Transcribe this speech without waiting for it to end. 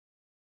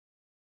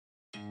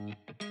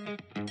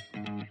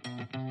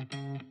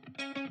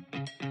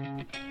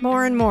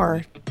More and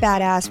more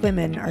badass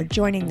women are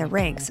joining the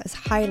ranks as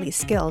highly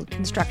skilled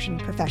construction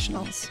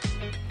professionals.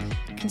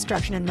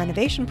 Construction and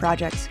renovation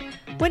projects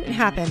wouldn't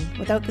happen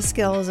without the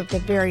skills of the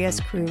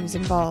various crews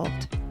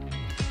involved.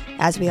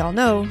 As we all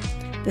know,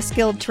 the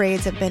skilled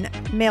trades have been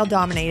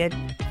male-dominated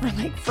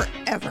for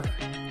forever.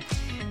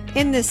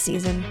 In this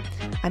season,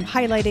 I'm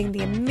highlighting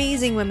the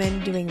amazing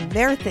women doing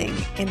their thing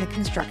in the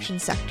construction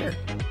sector.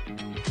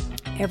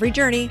 Every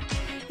journey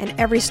and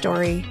every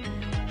story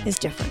is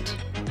different,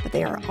 but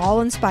they are all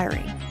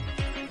inspiring.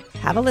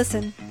 Have a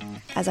listen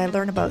as I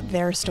learn about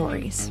their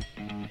stories.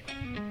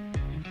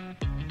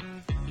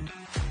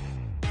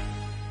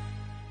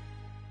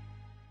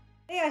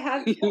 Today I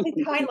have Kelly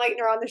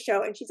Heinleitner on the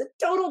show, and she's a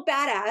total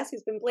badass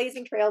who's been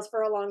blazing trails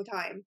for a long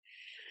time.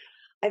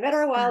 I met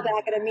her a while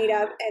back at a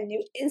meetup and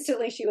knew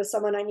instantly she was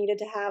someone I needed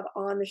to have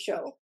on the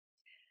show.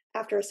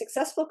 After a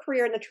successful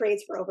career in the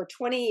trades for over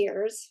 20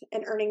 years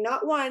and earning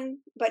not one,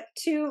 but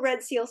 2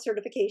 Red Seal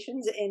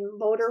certifications in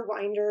motor,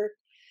 winder,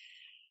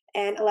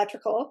 and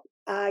electrical,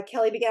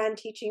 Kelly began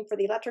teaching for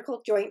the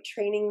Electrical Joint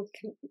Training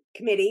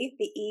Committee,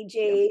 the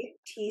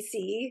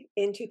EJTC,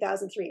 in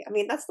 2003. I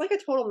mean, that's like a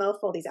total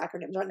mouthful, these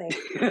acronyms, aren't they?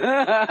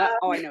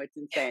 Oh, I know, it's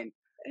insane.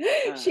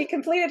 She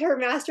completed her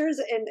master's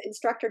in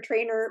instructor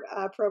trainer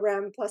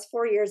program plus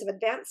 4 years of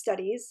advanced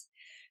studies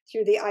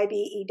through the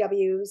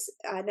IBEW's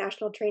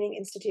National Training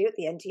Institute,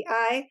 the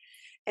NTI,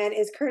 and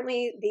is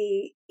currently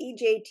the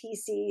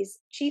EJTC's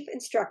chief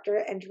instructor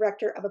and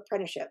director of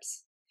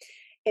apprenticeships.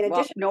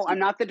 No, I'm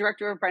not the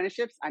director of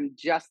apprenticeships. I'm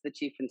just the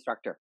chief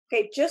instructor.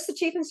 Okay, just the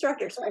chief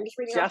instructor. So I'm just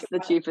reading. Just the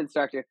chief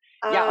instructor.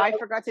 Yeah, I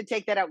forgot to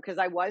take that out because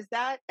I was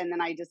that, and then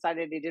I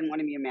decided I didn't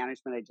want to be in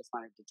management. I just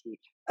wanted to teach.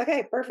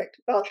 Okay, perfect.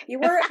 Well, you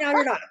were, now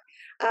you're not.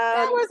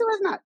 I was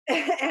not.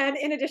 And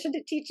in addition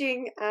to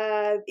teaching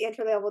the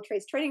entry-level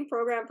trades training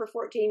program for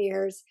 14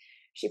 years,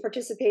 she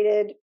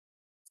participated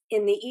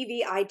in the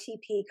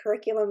EVITP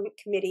curriculum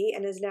committee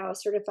and is now a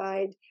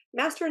certified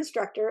master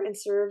instructor and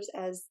serves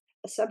as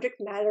a subject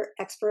matter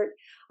expert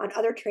on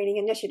other training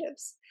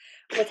initiatives.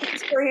 With her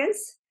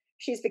experience,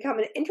 she's become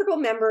an integral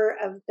member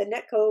of the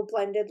NETCO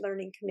Blended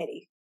Learning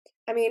Committee.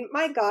 I mean,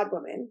 my God,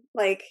 woman,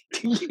 I'm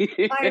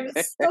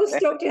so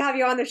stoked to have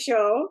you on the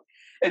show.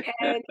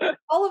 And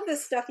all of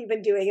this stuff you've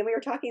been doing, and we were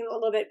talking a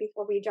little bit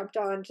before we jumped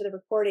on to the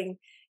recording,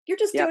 you're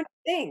just doing your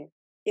thing,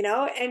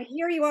 and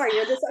here you are.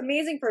 You're this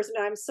amazing person,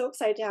 and I'm so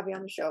excited to have you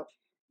on the show.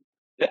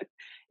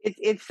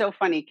 It's so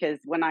funny because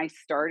when I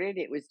started,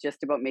 it was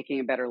just about making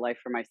a better life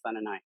for my son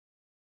and I.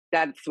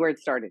 That's where it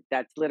started.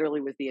 That's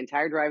literally was the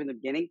entire drive in the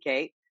beginning.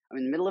 Kate, I'm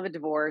in the middle of a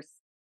divorce.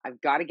 I've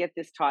got to get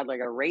this toddler. I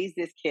got to raise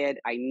this kid.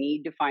 I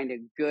need to find a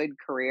good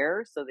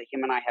career so that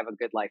him and I have a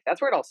good life. That's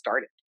where it all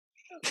started.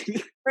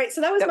 Right. So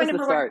that was my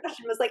number one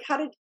question was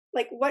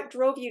what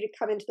drove you to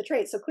come into the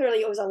trade? So clearly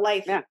it was a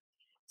life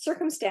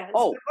circumstance.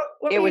 Oh,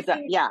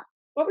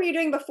 what were you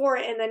doing before,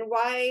 and then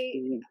why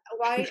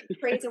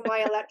trades and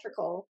why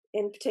electrical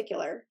in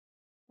particular?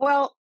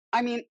 Well,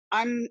 I mean,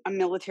 I'm a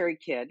military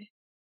kid,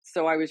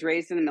 so I was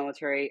raised in the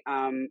military.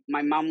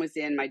 My mom was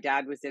in, my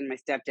dad was in, my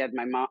stepdad,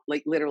 my mom.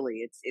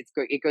 Literally,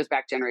 it goes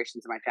back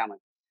generations of my family.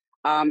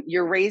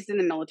 You're raised in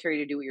the military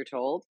to do what you're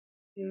told,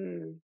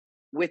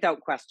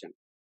 without question.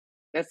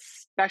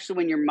 Especially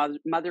when your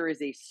mother is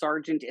a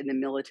sergeant in the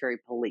military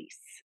police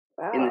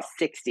in the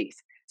 60s.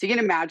 So you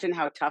can imagine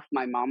how tough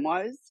my mom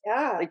was.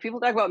 Yeah.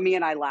 People talk about me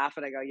and I laugh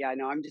and I go, yeah,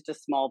 no, I'm just a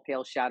small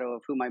pale shadow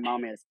of who my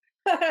mom is.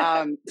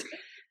 But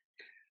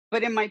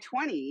in my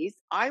 20s,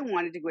 I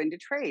wanted to go into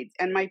trades.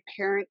 And my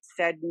parents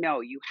said,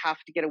 no, you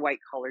have to get a white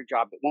collar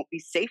job. It won't be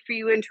safe for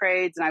you in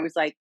trades. And I was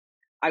like,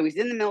 I was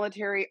in the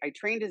military. I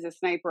trained as a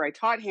sniper. I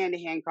taught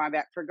hand-to-hand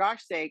combat. For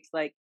gosh sakes,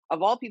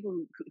 of all people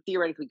who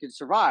theoretically could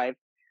survive,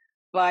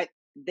 but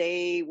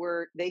they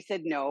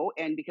said no.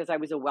 And because I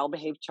was a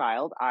well-behaved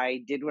child,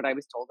 I did what I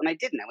was told and I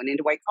didn't. I went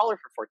into white collar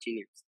for 14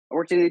 years. I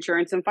worked in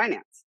insurance and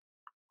finance.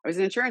 I was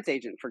an insurance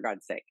agent, for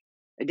God's sake.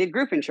 I did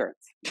group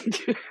insurance.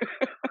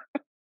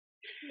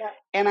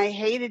 And I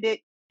hated it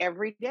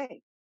every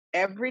day.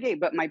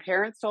 But my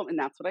parents told me, and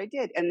that's what I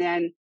did. And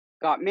then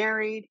got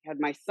married, had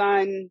my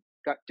son,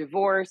 got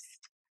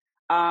divorced,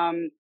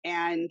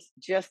 and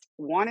just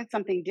wanted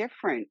something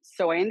different.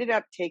 So I ended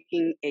up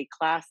taking a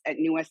class at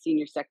New West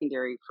Senior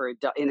Secondary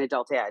in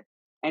adult ed,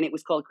 and it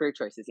was called Career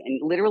Choices.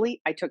 And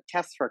literally, I took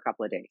tests for a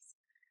couple of days.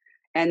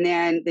 And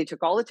then they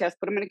took all the tests,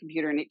 put them in a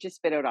computer, and it just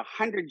spit out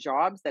 100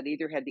 jobs that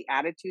either had the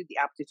attitude, the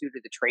aptitude,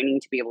 or the training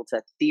to be able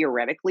to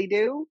theoretically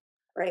do.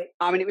 Right.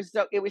 And it was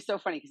so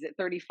funny because at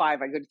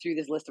 35, I go through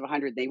this list of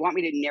 100. They want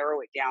me to narrow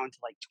it down to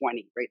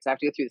 20, right? So I have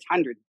to go through this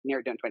 100, narrow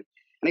it down to 20.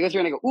 And I go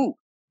through and I go, ooh,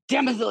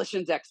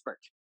 demolitions expert,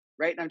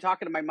 right? And I'm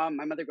talking to my mom.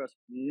 My mother goes,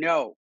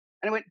 no.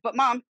 And I went, but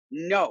mom,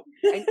 no.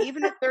 And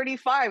even at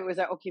 35, it was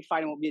like, okay,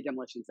 fine, I won't be a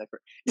demolitions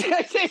expert.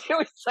 It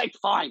was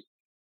fine.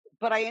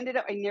 But I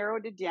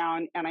narrowed it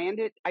down and I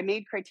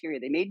made criteria.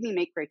 They made me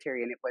make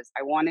criteria. And it was,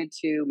 I wanted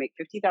to make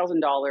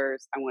 $50,000.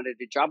 I wanted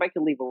a job I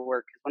could leave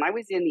work. Because when I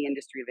was in the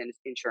industry of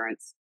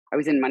insurance, I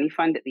was in Money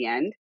Fund at the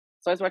end.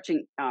 So I was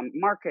watching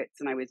markets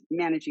and I was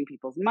managing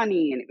people's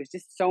money, and it was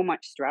just so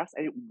much stress.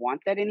 I didn't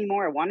want that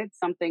anymore. I wanted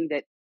something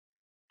that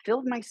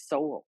filled my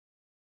soul.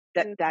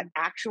 That Mhm.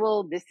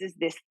 actual, this is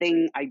this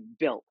thing I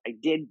built. I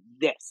did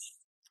this.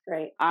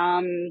 Right.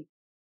 Um,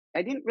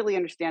 I didn't really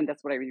understand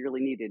that's what I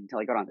really needed until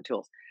I got on the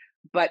tools.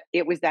 But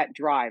it was that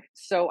drive.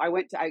 So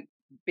I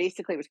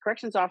basically, it was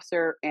corrections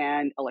officer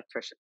and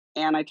electrician.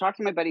 And I talked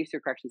to my buddies who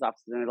are corrections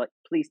officers, and they're like,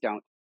 please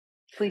don't.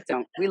 Please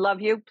don't. We love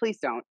you. Please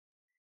don't.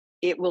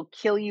 It will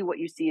kill you what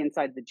you see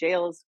inside the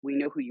jails. We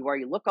know who you are.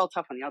 You look all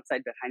tough on the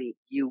outside, but honey,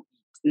 you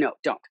no,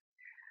 don't.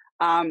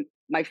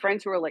 My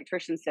friends who are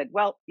electricians said,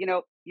 well,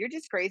 you're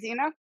just crazy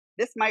enough.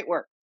 This might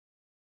work.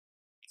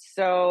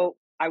 So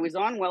I was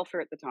on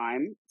welfare at the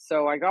time.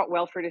 So I got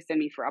welfare to send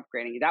me for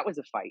upgrading. That was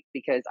a fight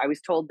because I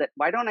was told that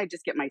why don't I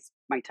just get my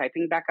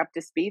typing back up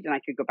to speed and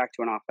I could go back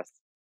to an office.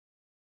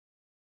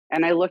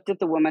 And I looked at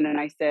the woman and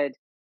I said,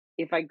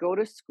 if I go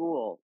to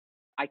school,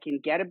 I can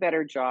get a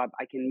better job,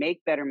 I can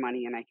make better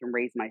money, and I can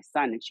raise my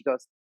son. And she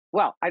goes,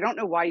 well, I don't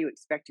know why you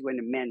expect to go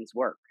into men's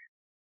work.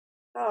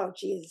 Oh,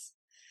 geez.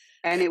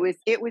 And it was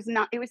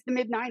not, it was the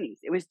mid 90s.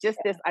 It was just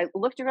this. I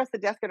looked across the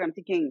desk and I'm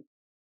thinking,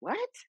 what?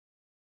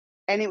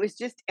 And it was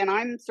just, and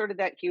I'm sort of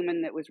that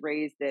human that was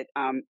raised that,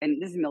 and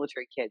this is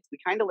military kids. We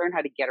kind of learn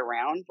how to get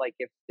around. Like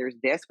if there's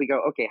this, we go,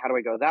 okay, how do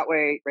I go that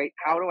way? Right?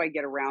 How do I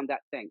get around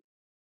that thing?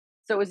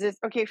 So it was this,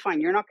 okay,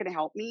 fine, you're not going to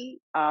help me.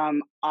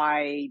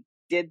 I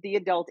did the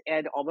adult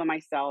ed all by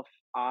myself.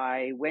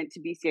 I went to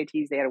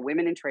BCITs. They had a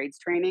women in trades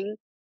training,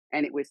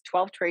 and it was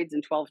 12 trades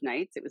and 12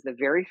 nights. It was the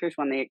very first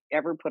one they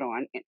ever put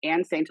on. And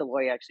Anne St.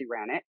 Eloy actually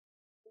ran it.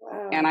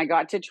 And Wow. I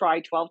got to try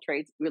 12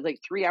 trades. It was like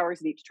 3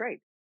 hours in each trade.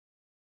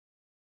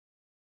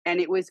 And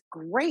it was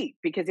great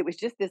because it was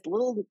just this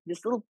little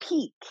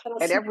peek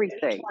Little at snippet of each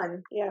everything.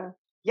 one. Yeah.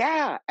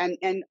 Yeah.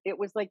 And it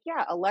was like,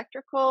 yeah,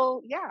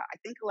 electrical. Yeah, I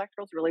think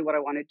electrical is really what I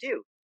want to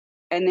do.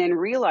 And then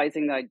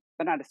realizing that I'd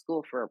been out of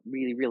school for a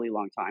really, really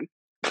long time,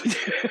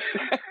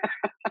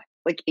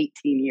 like 18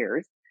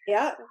 years,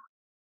 Yeah.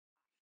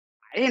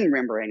 I didn't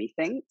remember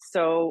anything.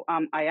 So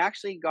I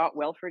actually got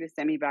welfare to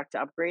send me back to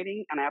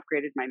upgrading, and I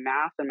upgraded my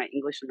math and my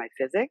English and my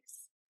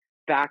physics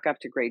back up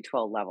to grade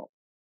 12 level.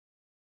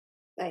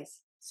 Nice.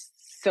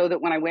 So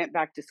that when I went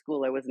back to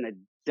school, I wasn't a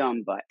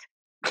dumb butt.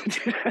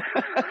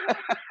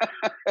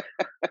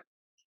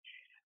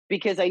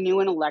 Because I knew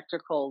in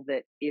electrical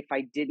that if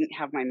I didn't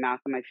have my math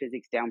and my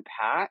physics down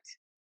pat,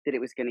 that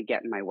it was going to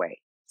get in my way.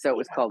 So it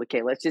was Yeah. called,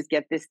 okay, let's just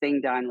get this thing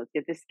done. Let's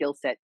get this skill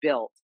set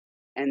built,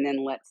 and then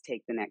let's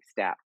take the next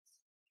step.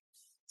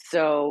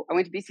 So I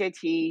went to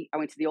BCIT. I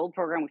went to the old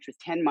program, which was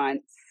 10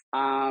 months.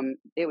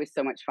 It was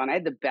so much fun. I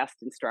had the best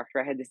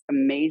instructor. I had this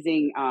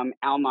amazing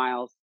Al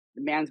Miles.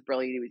 The man's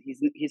brilliant.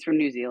 He's from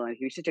New Zealand.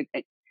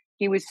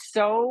 He was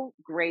so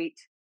great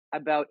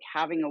about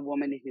having a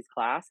woman in his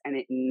class and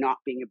it not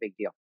being a big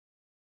deal.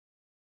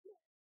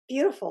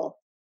 Beautiful.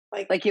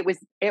 Like, Like it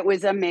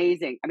was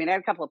amazing. I mean, I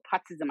had a couple of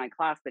putzes in my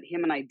class, but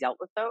him and I dealt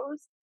with those.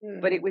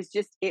 But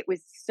mm, it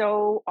was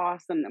so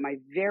awesome that my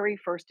very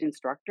first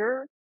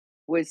instructor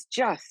was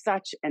just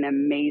such an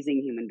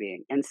amazing human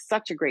being and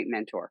such a great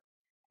mentor.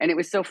 And it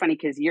was so funny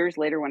because years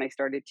later, when I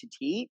started to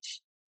teach,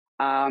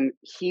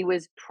 he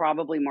was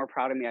probably more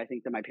proud of me, I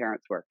think, than my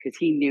parents were because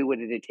he knew what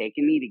it had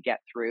taken me to get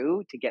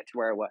through to get to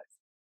where I was.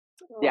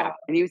 Yeah, aw.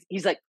 and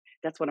he's like,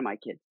 "That's one of my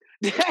kids."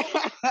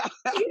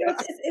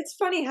 It's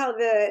funny how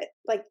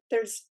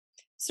there's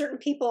certain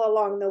people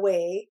along the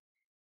way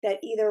that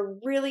either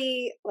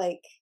really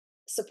like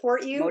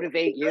support you or they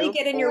Motivate really you,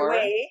 get in your or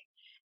way,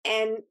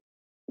 and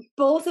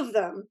both of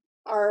them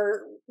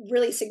are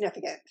really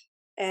significant.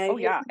 And oh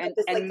you yeah, have and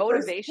this like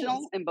first motivational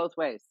taste. in both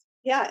ways.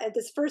 Yeah, at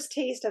this first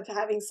taste of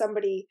having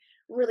somebody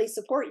really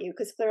support you,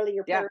 because clearly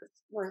your Yeah. parents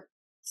weren't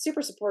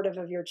super supportive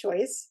of your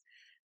choice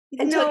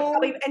No.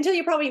 until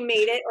you probably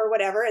made it or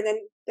whatever, and then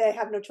they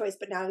have no choice,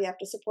 but now they have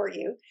to support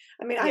you.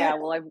 I mean, I had Yeah,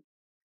 well,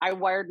 I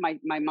wired my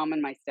mom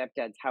and my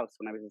stepdad's house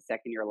when I was a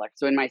second year elect.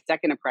 So in my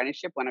second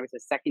apprenticeship, when I was a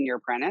second year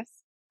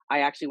apprentice, I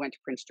actually went to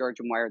Prince George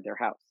and wired their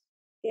house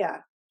yeah.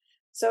 for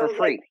So like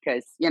free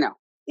because yeah,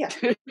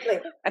 like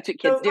that's what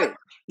kids so do.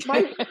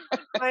 my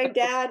my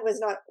dad was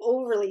not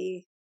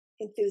overly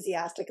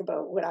enthusiastic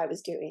about what I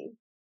was doing.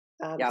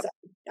 Yep. So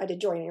I did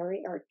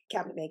joinery or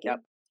cabinet Yep. making.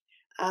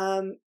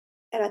 Um,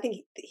 and I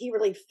think he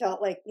really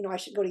felt like, I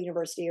should go to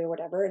university or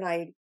whatever. And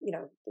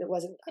it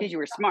wasn't, Because you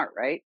were smart,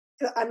 right?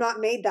 I'm not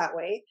made that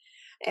way.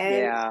 And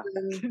Yeah.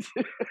 um,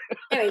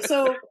 anyway,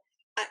 so,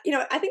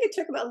 I think it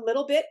took him a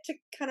little bit to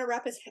kind of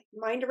wrap his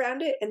mind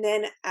around it. And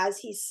then as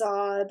he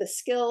saw the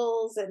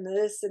skills and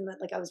this and that,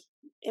 like I was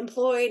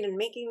employed and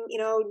making,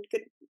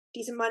 good,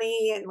 decent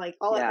money and like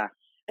all of that, Yeah.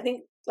 I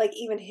think like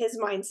even his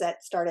mindset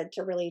started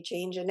to really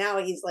change. And now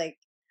he's like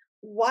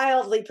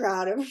wildly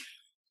proud of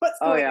what's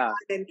Oh going yeah. on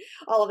and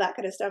all of that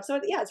kind of stuff. So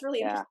yeah, it's really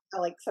Yeah. interesting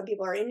how like some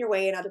people are in your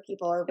way and other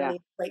people are Yeah.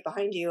 really right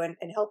behind you and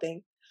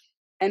helping.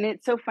 And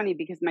it's so funny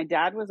because my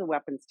dad was a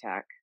weapons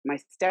tech. My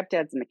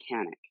stepdad's a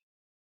mechanic.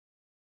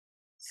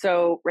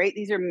 So, right,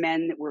 these are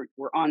men that were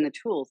on the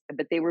tools,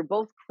 but they were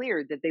both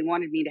clear that they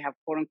wanted me to have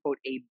quote unquote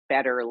a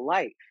better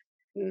life.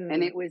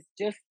 And Mm. it was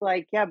just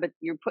like, yeah, but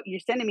you're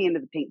sending me into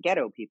the pink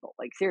ghetto, people.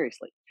 Like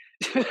seriously.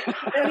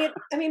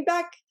 I mean,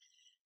 back,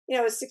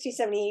 60s,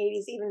 70s,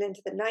 80s, even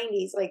into the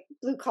 90s, like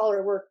blue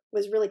collar work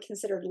was really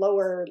considered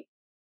lower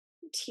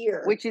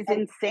tier, Which is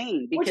and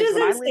insane which because is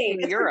insane.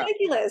 It's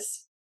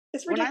ridiculous.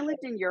 It's when I ridiculous.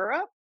 lived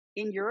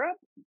in Europe,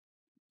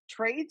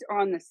 trades are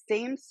on the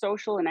same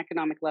social and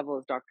economic level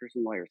as doctors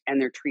and lawyers,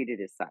 and they're treated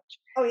as such.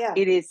 Oh yeah.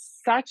 It is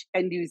such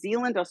a New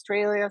Zealand,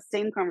 Australia,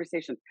 same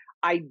conversation.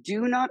 I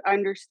do not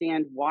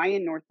understand why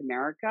in North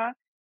America,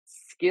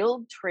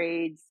 skilled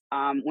trades,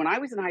 when I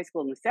was in high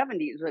school in the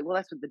 70s, it was like, well,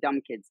 that's what the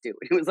dumb kids do.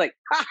 It was like,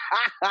 ha,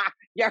 ha, ha.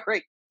 Yeah,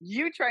 right.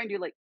 You try and do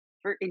like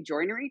for in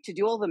joinery to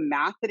do all the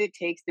math that it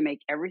takes to make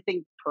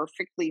everything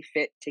perfectly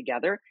fit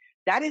together.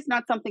 That is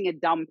not something a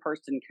dumb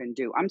person can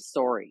do. I'm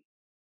sorry.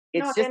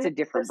 No, It's just and a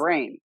different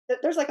brain.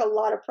 there's like a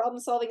lot of problem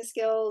solving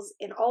skills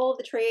in all of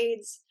the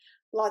trades.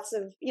 Lots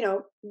of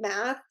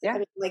math. I Yeah,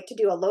 mean, like to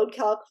do a load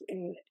calc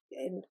in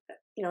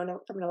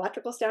from an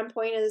electrical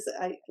standpoint is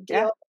a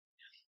yeah, deal.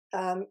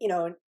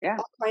 yeah.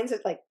 All kinds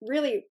of like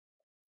really,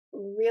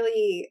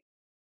 really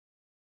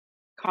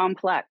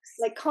Complex.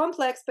 like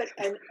complex, but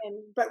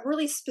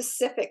really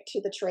specific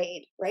to the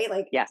trade, right?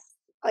 Yes.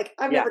 Like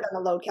I've Yeah. never done a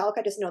load calc.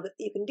 I just know that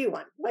you can do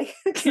one, like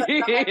because that's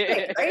not my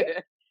trade, right?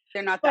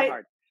 They're not that But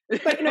hard.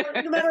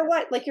 no matter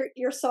what, like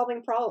you're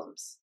solving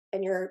problems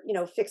and you're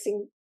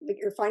fixing, like,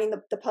 you're finding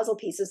the puzzle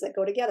pieces that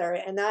go together,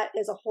 and that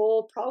is a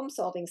whole problem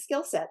solving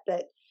skill set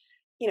that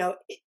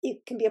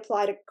it can be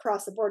applied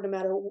across the board no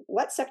matter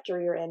what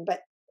sector you're in,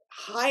 but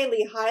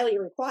highly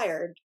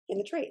required in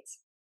the trades.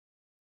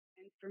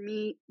 And for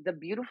me, the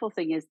beautiful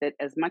thing is that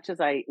as much as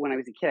when I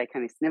was a kid, I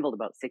kind of sniveled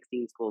about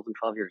 16 schools and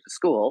 12 years of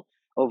school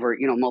over,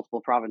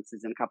 multiple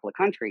provinces and a couple of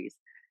countries.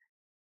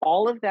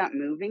 All of that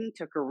moving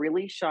took a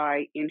really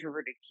shy,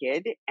 introverted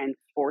kid and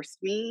forced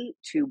me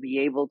to be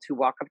able to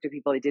walk up to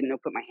people I didn't know,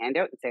 put my hand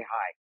out and say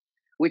hi,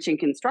 which in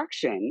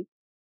construction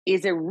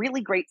is a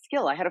really great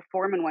skill. I had a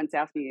foreman once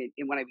ask me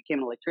when I became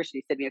an electrician,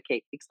 he said to me,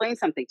 okay, explain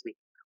something to me.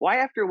 Why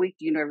after a week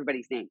do you know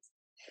everybody's names?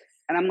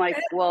 And I'm like,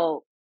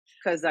 well,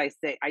 because I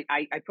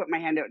put my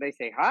hand out and I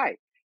say hi.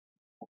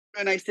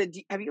 And I said,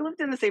 have you lived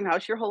in the same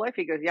house your whole life?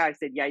 He goes, yeah. I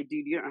said, yeah, I do.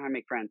 You don't know how to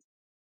make friends.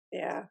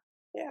 Yeah,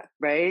 yeah,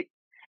 Right.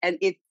 And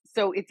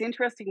it's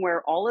interesting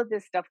where all of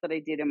this stuff that I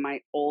did in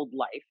my old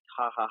life,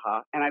 ha ha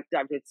ha, and I've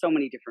had so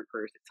many different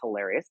careers, it's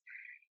hilarious.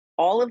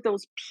 All of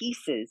those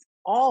pieces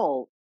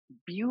all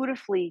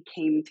beautifully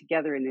came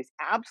together in this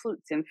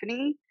absolute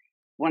symphony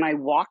when I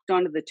walked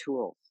onto the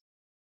tools.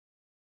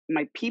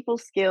 My people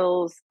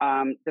skills,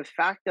 the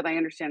fact that I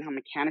understand how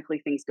mechanically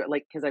things go,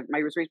 like because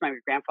I was raised by my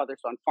grandfather,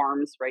 so on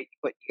farms, right?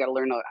 But you got to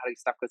learn how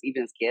stuff goes,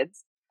 even as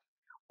kids.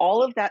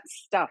 All of that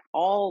stuff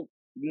all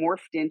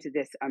morphed into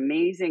this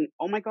amazing.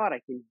 Oh my god,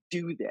 I can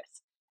do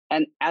this!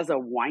 And as a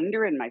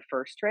winder in my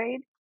first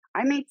trade,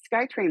 I made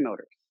SkyTrain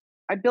motors.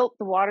 I built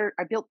the water.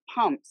 I built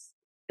pumps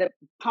that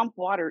pump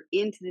water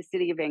into the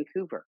city of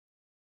Vancouver.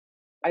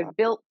 wow. I've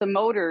built the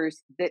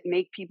motors that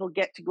make people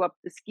get to go up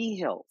the ski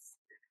hills.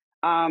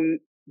 Um,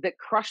 that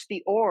crush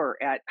the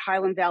ore at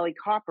Highland Valley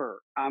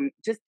Copper.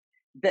 Just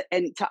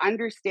and to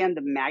understand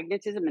the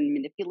magnetism and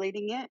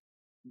manipulating it,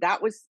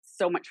 that was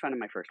so much fun in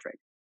my first trade.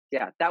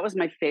 Yeah, that was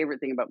my favorite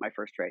thing about my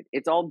first trade.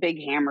 It's all big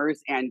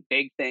hammers and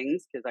big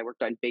things because I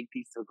worked on big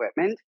pieces of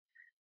equipment,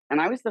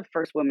 and I was the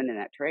first woman in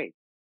that trade.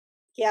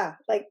 Yeah,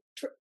 like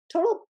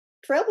total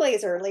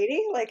trailblazer,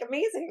 lady. Like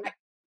amazing. I,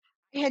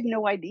 I had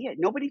no idea.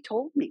 Nobody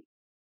told me.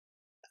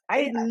 I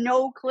had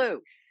no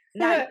clue.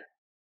 None. Yeah.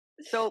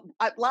 So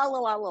la la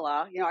la la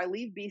la. I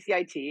leave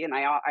BCIT and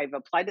I've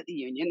applied at the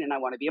union and I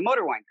want to be a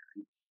motor winder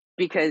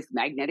because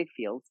magnetic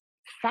fields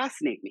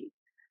fascinate me.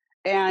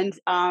 And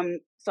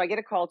so I get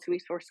a call 2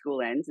 weeks before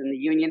school ends, and the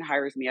union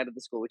hires me out of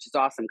the school, which is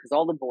awesome because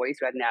all the boys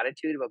who had an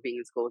attitude about being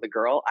in school with a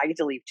girl, I get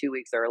to leave 2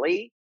 weeks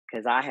early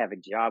because I have a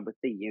job with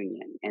the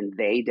union and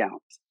they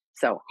don't.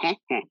 So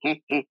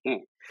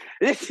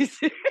this is.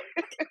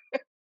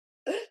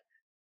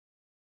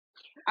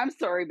 I'm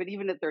sorry, but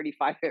even at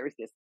 35, there was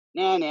this.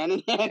 Nah, nah,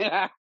 nah,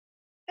 nah.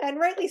 And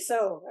rightly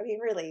so. I mean,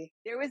 really.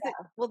 There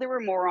were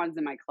morons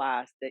in my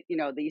class that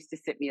they used to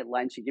sit me at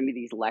lunch and give me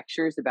these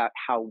lectures about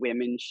how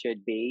women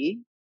should be.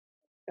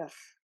 Ugh,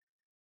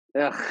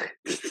 Ugh,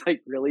 it's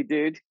like really,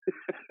 dude.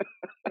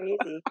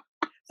 crazy.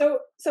 So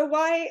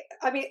why?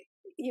 I mean,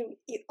 you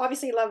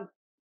obviously love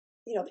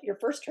your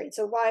first trade.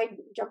 So why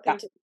jump Yeah.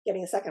 into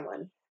getting a second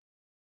one?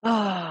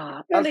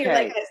 Ah, Clearly, you're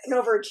like okay. an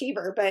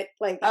overachiever, but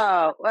like,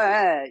 Oh,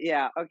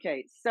 yeah.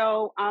 Okay.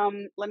 So,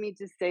 let me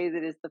just say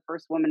that as the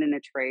first woman in a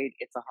trade,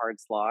 it's a hard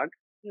slog.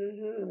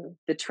 hmm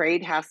The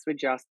trade has to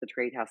adjust. The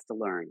trade has to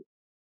learn.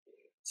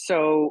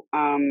 So,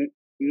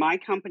 my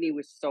company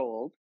was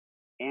sold,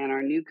 and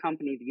our new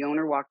company, the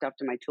owner walked up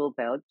to my tool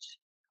pouch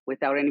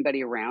without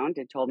anybody around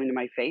and told me to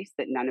my face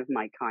that none of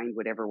my kind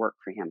would ever work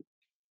for him.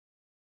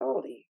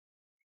 holy,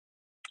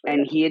 Right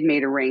And on. he had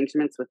made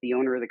arrangements with the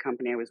owner of the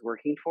company I was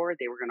working for.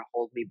 They were going to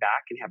hold me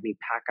back and have me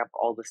pack up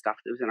all the stuff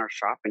that was in our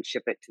shop and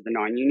ship it to the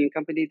non-union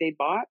company they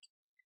bought,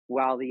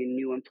 while the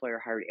new employer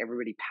hired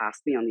everybody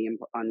past me on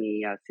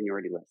the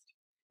seniority list.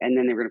 And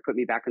then they were going to put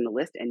me back on the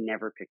list and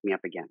never pick me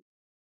up again.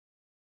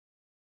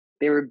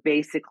 They were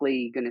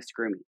basically going to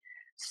screw me.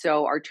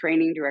 So our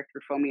training director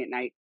phoned me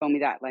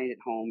that night at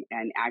home,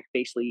 and I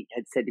basically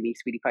had said to me,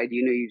 "Sweetie pie, do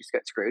you know you just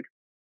got screwed?"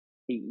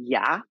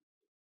 Yeah.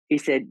 He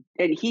said,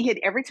 and he had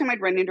every time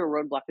I'd run into a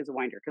roadblock as a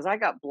winder, because I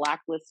got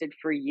blacklisted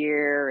for a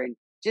year and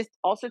just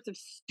all sorts of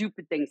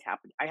stupid things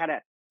happened. I had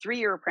a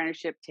 3-year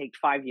apprenticeship take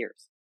 5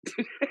 years.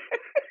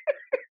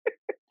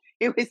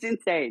 It was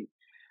insane.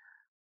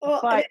 Well,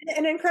 But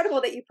and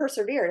incredible that you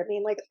persevered. I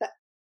mean, like that.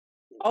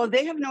 oh,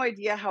 they have no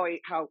idea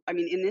I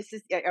mean, and this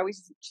is, I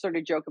always sort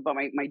of joke about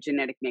my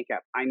genetic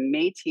makeup. I'm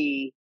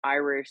Métis,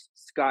 Irish,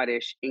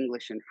 Scottish,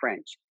 English, and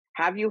French.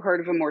 Have you heard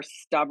of a more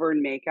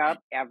stubborn makeup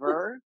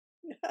ever?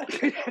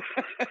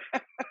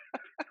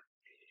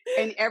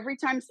 And every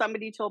time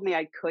somebody told me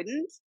I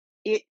couldn't,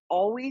 it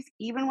always,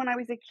 even when I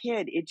was a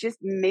kid, it just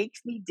makes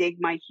me dig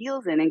my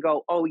heels in and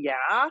go, "Oh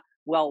yeah,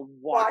 well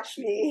watch Watch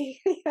me."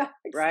 me. Yeah,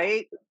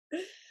 Right?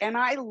 exactly. And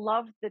I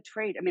loved the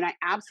trade. I mean, I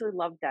absolutely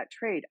loved that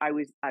trade.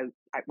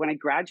 When I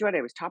graduated,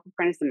 I was top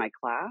apprentice in my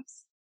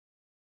class.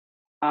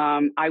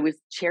 I was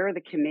chair of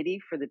the committee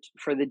for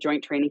the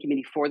joint training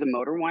committee for the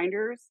motor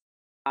winders.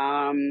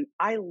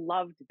 I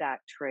loved that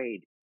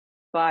trade,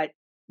 but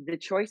the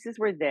choices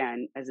were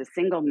then, as a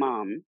single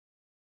mom,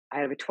 I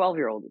have a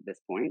 12-year-old at this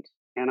point,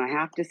 and I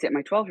have to sit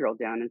my 12-year-old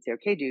down and say,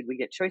 "Okay, dude, we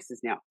get choices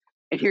now."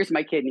 And here's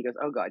my kid, and he goes,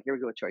 "Oh God, here we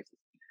go with choices."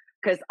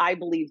 Because I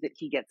believe that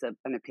he gets an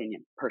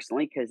opinion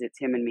personally, because it's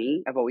him and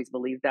me. I've always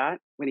believed that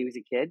when he was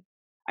a kid.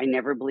 I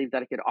never believed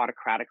that I could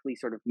autocratically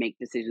sort of make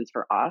decisions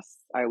for us.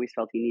 I always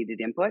felt he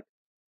needed input.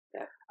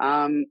 Yeah.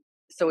 Um,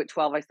 so at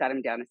 12, I sat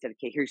him down and said,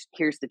 "Okay,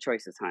 here's the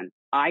choices, hon.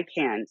 I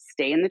can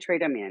stay in the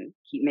trade I'm in,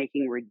 keep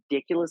making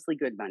ridiculously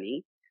good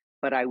money,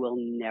 but I will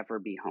never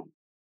be home."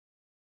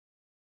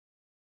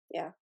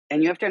 Yeah.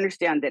 And you have to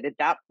understand that at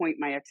that point,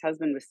 my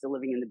ex-husband was still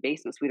living in the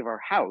basement suite of our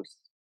house,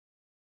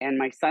 and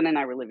my son and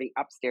I were living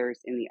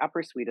upstairs in the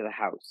upper suite of the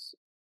house.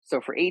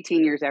 So for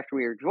 18 years after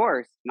we were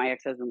divorced, my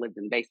ex-husband lived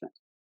in the basement.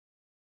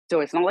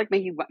 So it's not like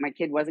my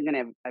kid wasn't going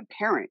to have a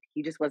parent.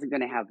 He just wasn't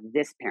going to have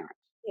this parent.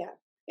 Yeah.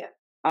 Yeah.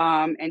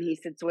 And he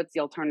said, "So what's the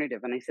alternative?"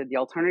 And I said, "The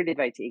alternative,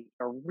 I take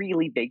a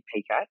really big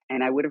pay cut,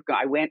 and I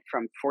went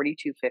from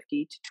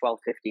 42.50 to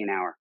 12.50 an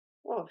hour."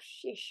 Oh,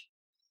 sheesh.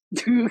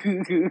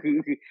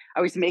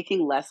 I was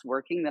making less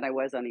working than I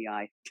was on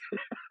EI.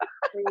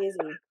 Crazy.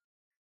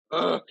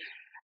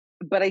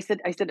 But I said,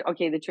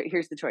 "Okay,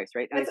 here's the choice,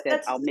 right?" And I said,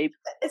 That's "I'll maybe."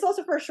 it's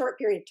also for a short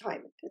period of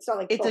time. It's not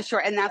like It's a 12.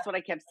 short, and that's what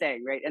I kept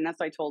saying, right? And that's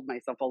what I told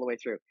myself all the way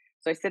through.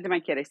 So I said to my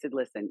kid, I said,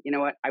 "Listen, you know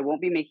what? I won't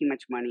be making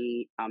much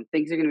money.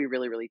 Things are going to be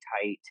really, really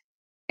tight."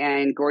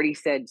 And Gordy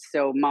said,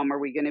 "So, Mom, are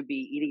we going to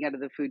be eating out of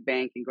the food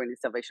bank and going to the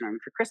Salvation Army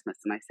for Christmas?"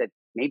 And I said,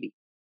 "Maybe."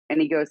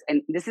 And he goes,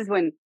 and this is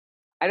when,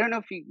 I don't know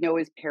if you know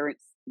as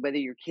parents whether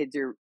your kids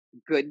are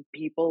good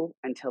people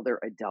until they're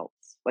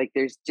adults. Like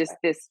there's just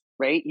this,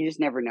 right? You just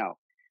never know.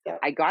 Yeah.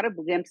 I got a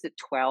glimpse at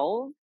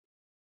 12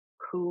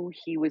 who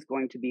he was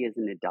going to be as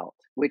an adult,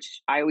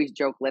 which I always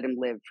joke, let him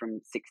live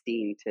from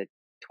 16 to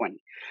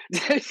 20.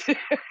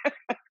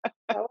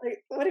 Oh,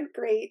 what a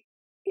great,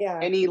 yeah.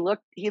 And he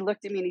looked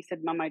at me and he said,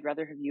 "Mom, I'd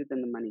rather have you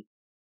than the money."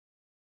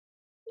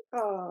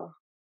 Oh,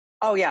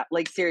 Oh yeah,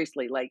 like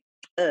seriously, like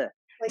like,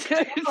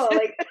 oh,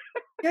 like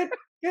good,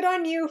 good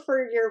on you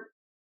for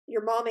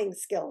your momming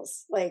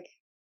skills. Like,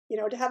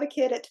 to have a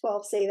kid at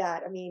 12 say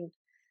that, I mean,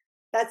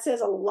 that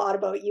says a lot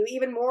about you,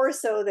 even more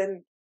so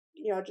than,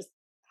 just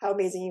how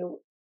amazing you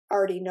I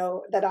already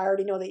know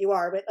that you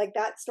are. But like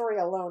that story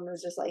alone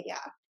was just like, yeah,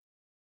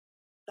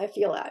 I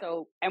feel that.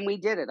 So, and we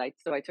did it. I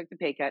took the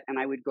pay cut and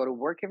I would go to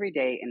work every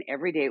day, and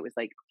every day it was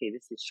like, okay,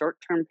 this is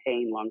short-term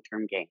pain,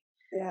 long-term gain.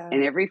 Yeah,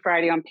 And every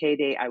Friday on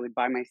payday, I would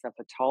buy myself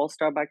a tall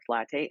Starbucks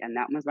latte, and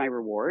that was my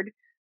reward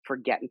for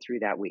getting through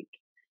that week.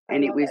 I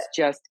And it love was it.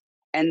 just,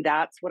 and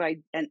that's what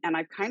and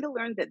I've kind of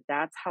learned that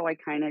that's how I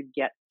kind of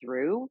get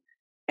through.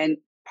 And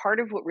part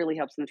of what really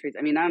helps in the trades,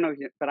 I mean, I don't know,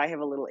 but I have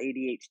a little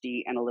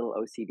ADHD and a little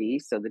OCD,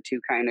 so the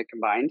two kind of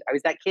combined. I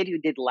was that kid who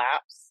did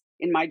laps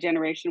in my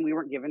generation. We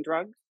weren't given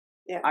drugs.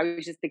 Yeah, I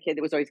was just the kid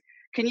that was always,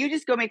 "Can you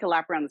just go make a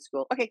lap around the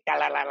school? Okay, la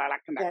la la la la,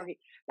 come back. yeah, Okay,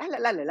 la la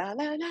la la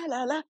la la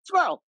la la,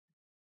 swirl."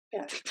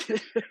 yeah.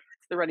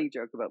 It's the running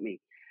joke about me.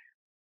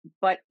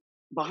 But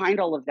behind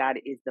all of that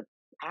is the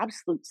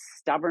absolute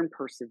stubborn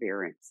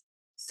perseverance.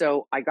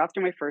 So I got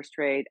through my first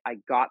trade. I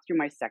got through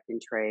my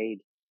second trade.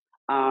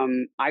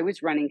 I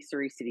was running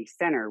Surrey City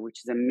Center, which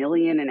is 1.5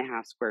 million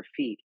square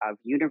feet of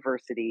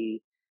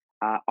university,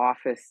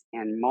 office,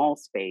 and mall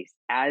space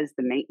as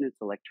the maintenance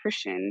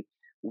electrician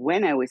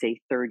when I was a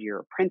third year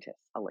apprentice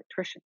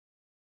electrician.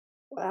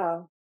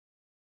 Wow.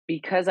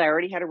 Because I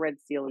already had a red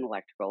seal in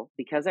electrical,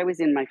 because I was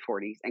in my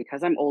 40s, and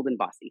because I'm old and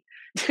bossy.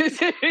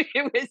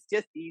 It was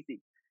just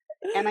easy.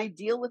 And I can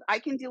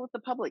deal with the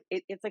public.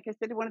 It's like I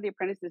said to one of the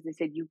apprentices, they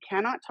said, "You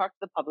cannot talk to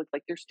the public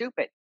like they're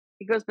stupid."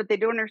 He goes, "But they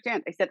don't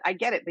understand." I said, "I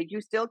get it, but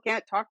you still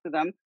can't talk to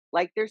them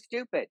like they're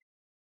stupid,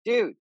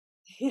 dude."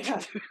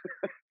 Yeah.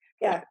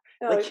 Yeah.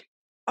 No, Like,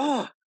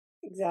 oh,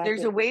 there's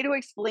exactly. a way to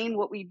explain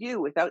what we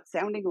do without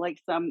sounding like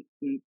some,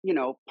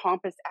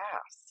 pompous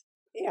ass.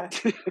 Yeah.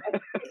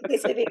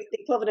 Basically the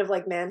equivalent of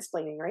like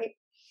mansplaining, right?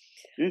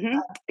 Mhm.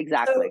 So,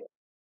 Exactly.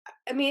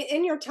 I mean,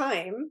 in your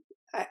time,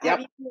 have Yep.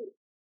 you,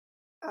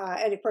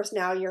 and of course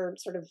now you're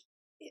sort of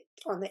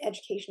on the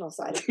educational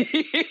side of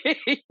things.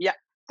 Yeah. I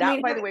That,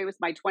 mean, by the way, was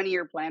my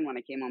 20-year plan when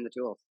I came on the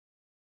tools.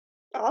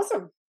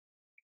 awesome.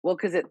 Well,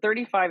 because at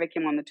 35, I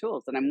came on the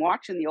tools and I'm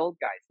watching the old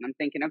guys and I'm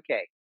thinking,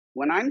 okay,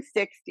 when I'm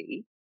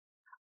 60,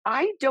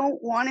 I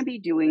don't want to be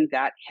doing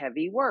that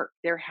heavy work.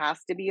 There has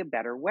to be a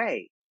better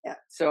way. Yeah.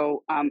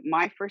 So,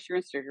 my first year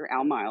instructor,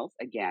 Al Miles,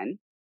 again,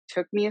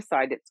 took me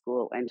aside at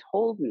school and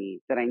told me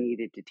that I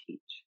needed to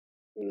teach.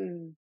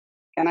 Mm,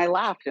 And I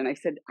laughed and I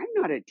said, "I'm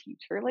not a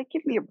teacher. Like,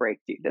 give me a break,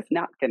 dude. That's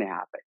not going to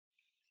happen."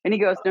 And he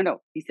goes, "No,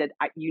 no." He said,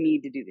 "You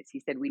need to do this." He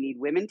said, "We need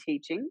women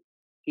teaching."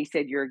 He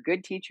said, "You're a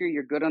good teacher.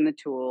 You're good on the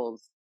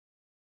tools.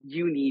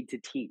 You need to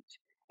teach."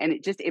 And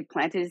it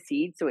planted a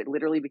seed. So it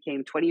literally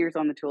became 20 years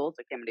on the tools.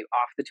 Okay, I'm going to do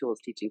off the tools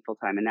teaching full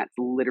time. And that's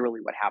literally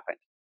what happened.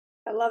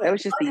 I love That it.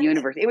 was just the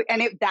universe.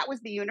 That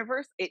was the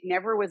universe. It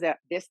never was a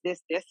this,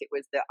 this, this. It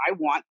was the I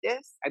want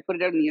this. I put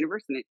it out in the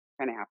universe and it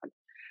kind of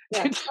Yeah.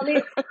 happened. I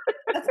mean,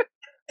 that's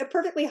it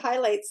perfectly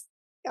highlights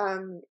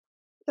um,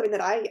 something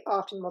that I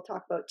often will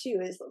talk about too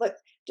is look,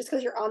 just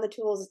because you're on the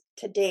tools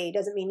today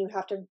doesn't mean you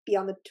have to be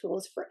on the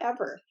tools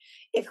forever.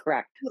 If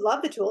Correct. you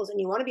love the tools and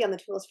you want to be on the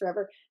tools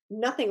forever,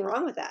 nothing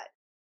wrong with that.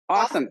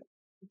 Awesome. Awesome.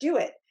 Do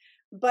it.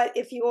 But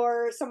if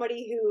you're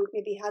somebody who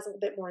maybe has a little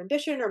bit more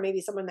ambition or maybe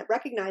someone that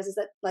recognizes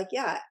that like,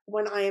 yeah,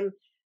 when I'm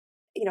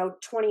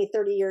 20,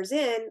 30 years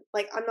in,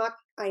 like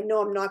I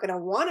know I'm not going to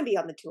want to be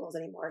on the tools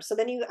anymore. So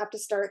then you have to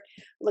start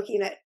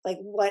looking at like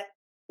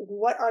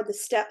what are the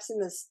steps in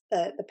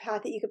the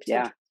path that you could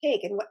Yeah. potentially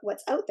take and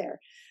what's out there.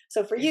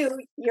 So for There's you,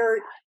 you're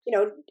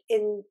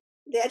in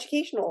the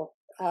educational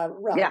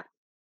realm. yeah.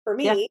 For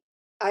Yeah. me,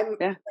 I'm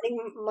Yeah.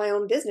 running my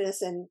own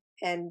business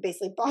and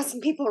basically bossing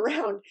people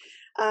around.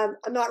 I'm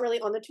not really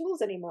on the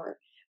tools anymore,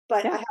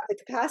 but I Yeah. have the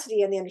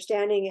capacity and the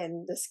understanding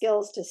and the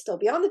skills to still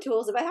be on the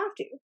tools if I have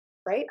to,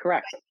 right?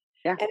 Correct.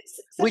 Yeah. And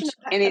it's such an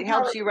And it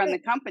helps empowering you run thing.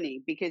 the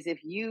company because if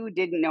you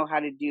didn't know how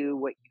to do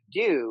what you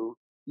do,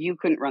 you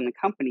couldn't run the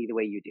company the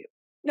way you do.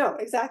 No,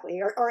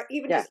 exactly. Or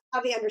even Yeah. just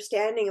have the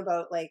understanding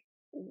about like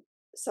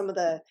some of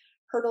the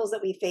hurdles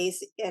that we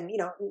face and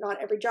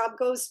not every job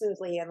goes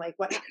smoothly and like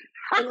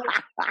and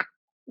like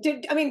do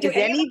Does any of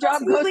any them go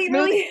job go smoothly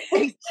smooth?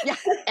 really? Yeah,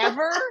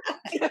 ever?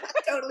 Yeah,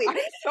 totally. I'm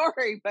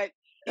sorry, but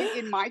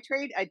in my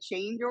trade, a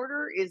change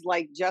order is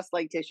like just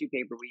like tissue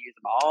paper. We use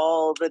them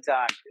all the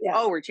time. Yeah,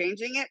 Oh, we're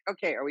changing it.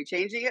 Okay, are we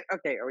changing it?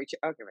 Okay, are we?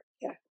 Okay,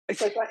 yeah.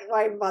 It's right. like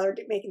why bother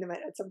making them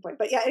at some point?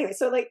 But yeah, anyway,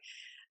 so like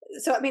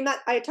so I mean that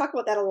I talk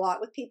about that a lot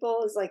with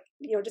people is like,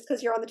 just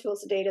because you're on the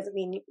tools today doesn't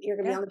mean you're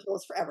gonna be Yeah, on the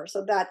tools forever.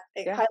 So that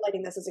yeah,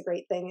 highlighting this is a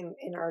great thing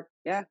in our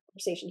yeah,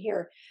 conversation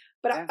here.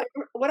 But yeah,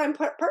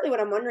 partly what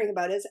I'm wondering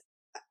about is,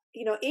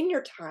 in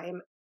your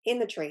time in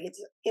the trades,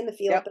 in the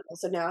field, yep. but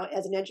also now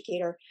as an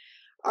educator,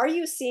 are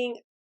you seeing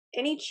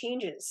any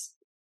changes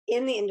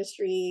in the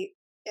industry,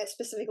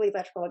 specifically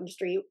electrical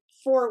industry,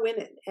 for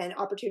women and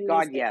opportunities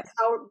God, and yes,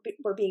 how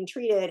we're being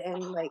treated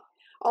and like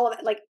all of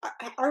it? Like,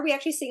 are we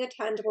actually seeing a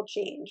tangible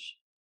change?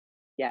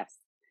 yes.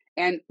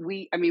 And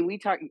I mean, we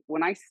talked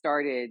when I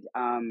started.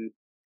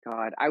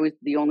 God, I was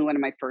the only one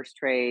in my first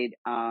trade.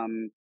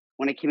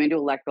 When I came into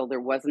electrical, there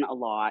wasn't a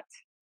lot.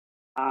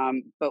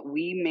 But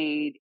we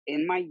made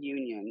in my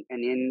union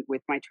and in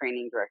with my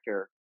training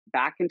director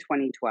back in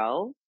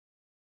 2012,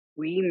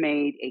 we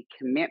made a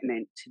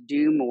commitment to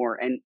do more.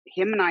 And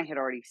him and I had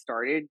already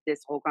started this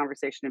whole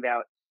conversation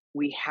about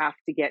we have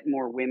to get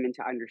more women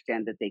to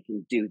understand that they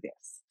can do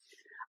this.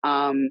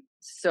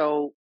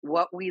 So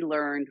what we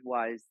learned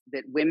was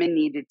that women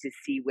needed to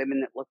see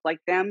women that looked like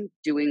them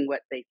doing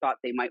what they thought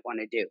they might want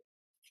to do.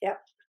 Yeah,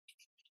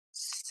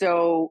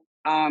 So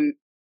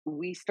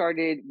we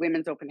started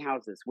women's open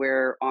houses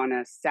where on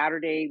a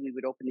Saturday we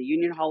would open the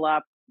union hall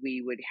up.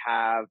 We would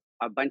have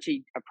a bunch of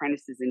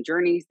apprentices and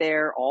journeys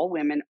there, all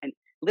women, and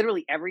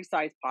literally every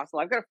size possible.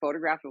 I've got a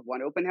photograph of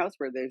one open house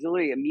where there's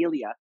literally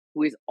Amelia,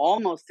 who is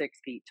almost 6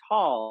 feet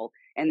tall,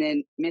 and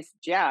then Miss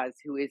Jazz,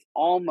 who is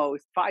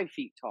almost 5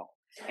 feet tall,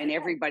 and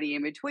everybody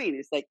in between.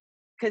 It's like,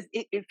 because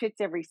it fits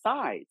every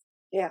size.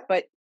 yeah.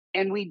 But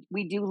and we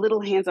do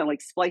little hands on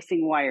like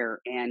splicing wire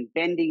and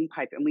bending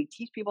pipe, and we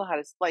teach people how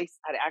to splice,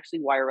 how to actually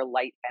wire a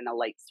light and a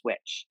light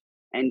switch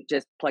and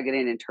just plug it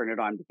in and turn it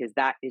on, because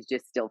that is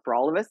just still for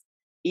all of us.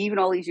 Even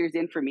all these years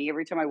in, for me,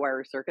 every time I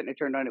wire a circuit and I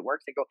turn it on, it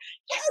works. I go,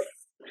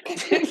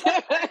 yes.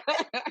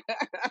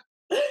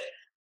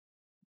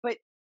 But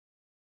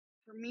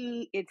for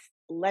me, it's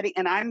letting,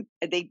 and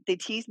they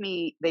tease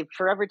me, they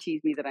forever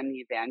tease me that I'm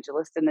the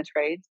evangelist in the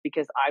trades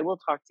because I will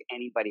talk to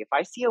anybody. If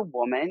I see a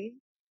woman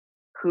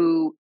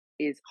who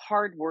is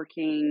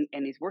hardworking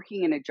and is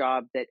working in a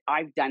job that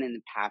I've done in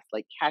the past,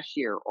 like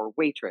cashier or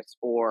waitress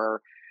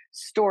or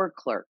store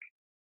clerk.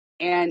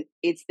 And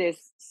it's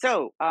this,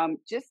 so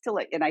just to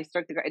let, and I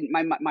start to, and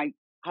my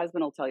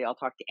husband will tell you I'll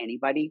talk to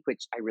anybody,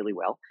 which I really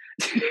will.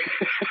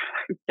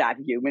 That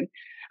human.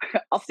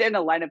 I'll stand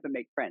in a lineup and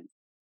make friends.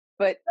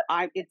 But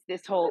it's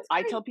this whole, That's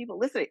I great. tell people,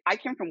 listen, I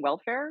came from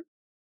welfare.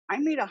 I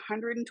made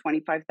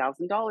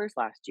 $125,000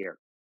 last year.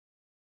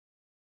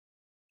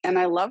 And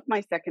I love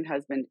my second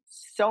husband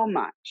so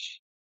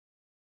much,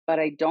 but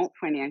I don't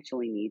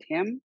financially need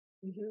him.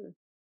 Mhm.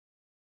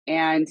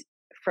 And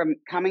from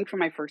coming from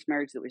my first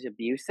marriage that was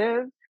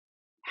abusive,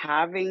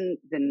 having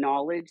the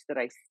knowledge that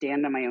I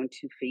stand on my own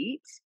 2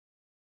 feet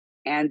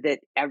and that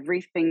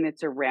everything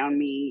that's around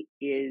me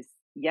is,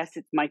 yes,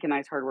 it's Mike and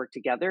I's hard work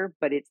together,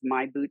 but it's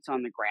my boots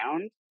on the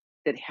ground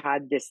that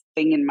had this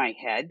thing in my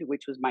head,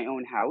 which was my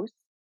own house,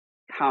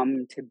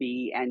 come to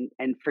be, and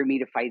for me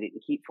to fight it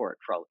and keep for it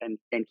for all, and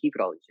keep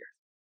it all these years.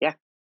 Yeah.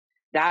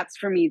 That's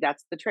for me,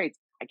 that's the traits.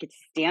 I get to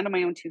stand on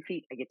my own 2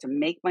 feet. I get to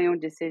make my own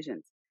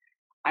decisions.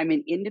 I'm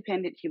an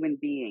independent human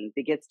being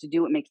that gets to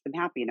do what makes them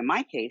happy. And in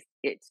my case,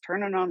 it's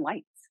turning on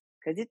lights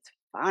because it's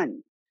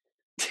fun.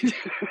 Yeah.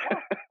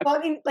 Well, I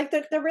mean, like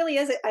there really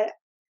is a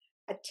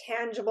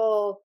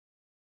tangible,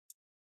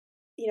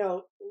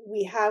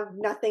 we have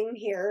nothing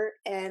here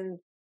and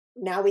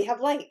now we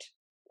have light.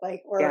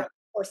 Like Yeah.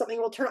 or something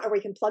will turn or we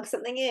can plug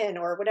something in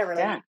or whatever,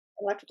 like Yeah.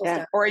 electrical Yeah.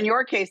 stuff. Or in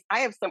your case, I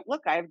have some,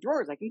 look, I have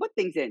drawers I can put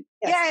things in.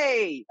 Yes.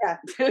 Yay. Yeah.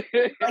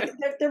 Like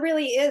there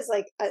really is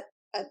like a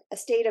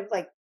state of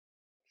like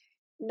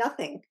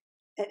nothing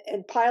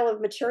and pile of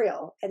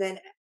material. And then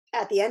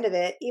at the end of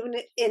it, even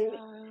in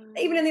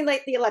the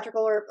like the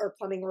electrical or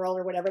plumbing world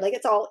or whatever, like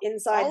it's all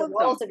inside All the of them.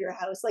 walls of your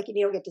house. Like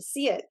you don't get to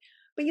see it,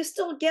 but you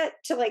still get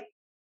to like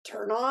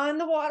turn on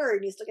the water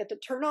and you still get to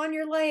turn on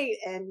your light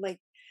and like,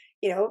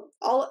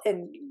 all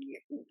and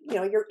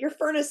your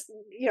furnace,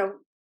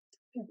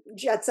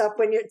 jets up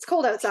when it's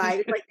cold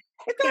outside. Like,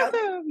 It's you know,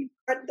 awesome.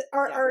 Yeah.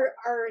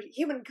 our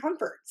human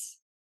comforts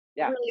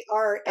Yeah. really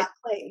are And, at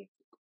play.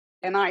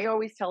 and I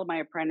always tell my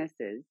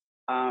apprentices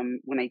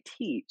when I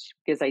teach,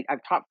 because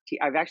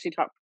I've actually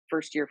taught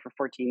first year for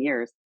 14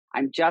 years.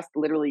 I'm just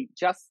literally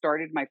just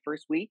started my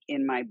first week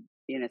in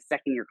a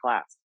second year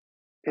class Oh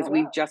because wow.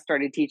 we've just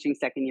started teaching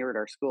second year at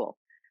our school.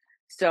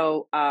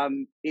 So I've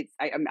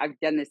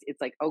done this.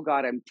 It's like, oh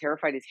God, I'm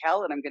terrified as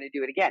hell, and I'm going to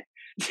do it again.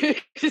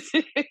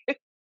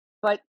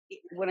 But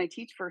when I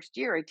teach first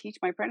year, I teach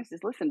my apprentices,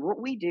 listen, what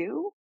we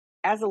do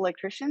as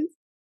electricians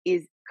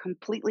is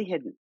completely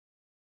hidden.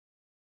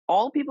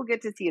 All people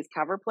get to see is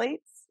cover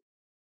plates.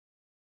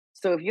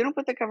 So if you don't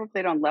put the cover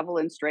plate on level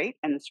and straight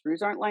and the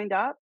screws aren't lined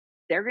up,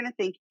 they're going to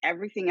think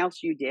everything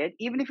else you did,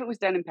 even if it was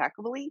done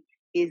impeccably,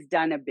 is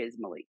done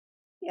abysmally.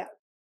 Yeah.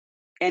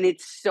 And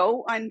it's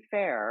so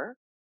unfair,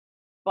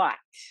 but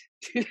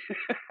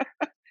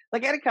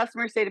like I had a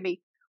customer say to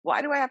me,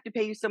 why do I have to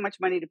pay you so much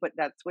money to put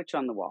that switch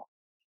on the wall?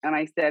 And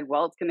I said,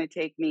 well, it's going to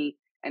take me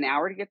an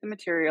hour to get the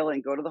material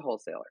and go to the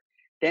wholesaler.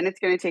 Then it's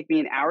going to take me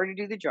an hour to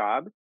do the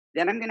job.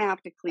 Then I'm going to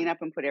have to clean up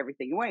and put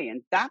everything away.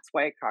 And that's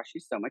why it costs you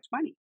so much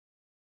money.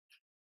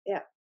 Yeah.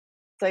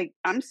 It's like,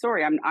 I'm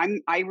sorry,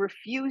 I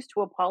refuse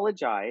to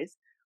apologize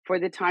for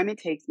the time it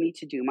takes me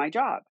to do my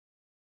job.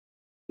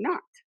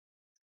 Not.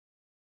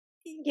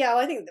 Yeah,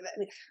 well, I think I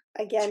mean,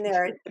 again,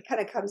 there it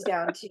kind of comes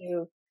down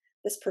to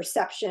this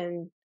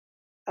perception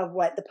of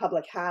what the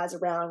public has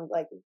around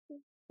like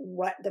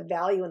what the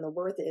value and the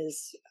worth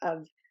is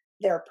of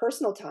their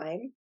personal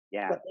time,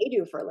 Yeah. what they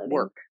do for a living,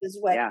 Work. is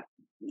what Yeah.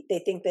 they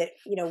think that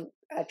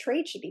a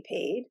trade should be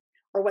paid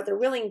or what they're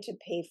willing to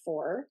pay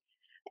for.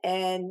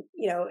 And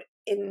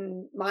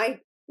in my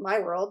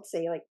world,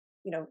 say like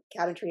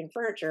cabinetry and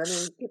furniture. I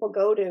mean, people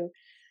go to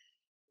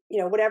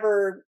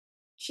whatever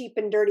cheap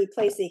and dirty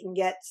place they can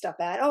get stuff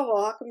at. Oh,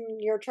 well, how come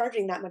you're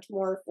charging that much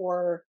more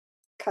for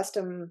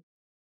custom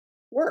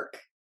work?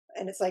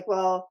 And it's like,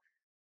 well,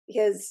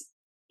 because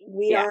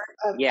we Yeah.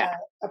 aren't Yeah.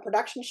 a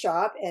production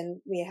shop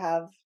and we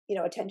have,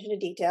 attention to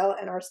detail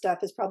and our stuff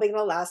is probably going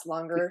to last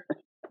longer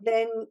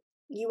than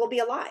you will be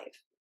alive.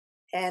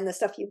 And the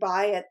stuff you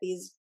buy at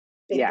these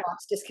big Yeah.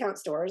 box discount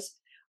stores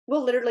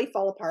will literally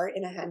fall apart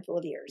in a handful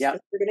of years. Yep.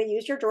 Like, you're going to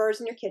use your drawers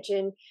in your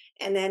kitchen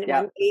and then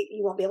one Yep. day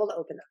you won't be able to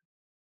open them.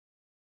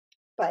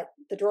 But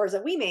the drawers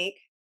that we make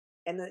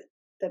and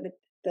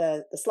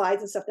the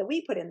slides and stuff that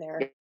we put in there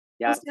will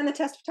Yep. stand the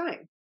test of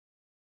time.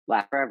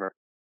 Last forever.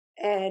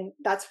 And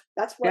that's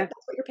Yeah. what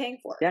you're paying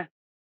for. Yeah.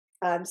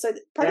 So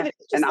part of Yeah. it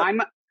is And just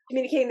like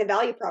communicating the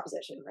value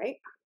proposition, right?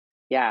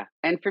 yeah.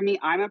 And for me,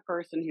 I'm a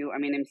person who, I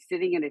mean, I'm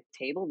sitting at a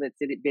table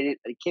been at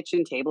a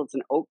kitchen table. It's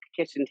an oak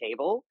kitchen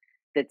table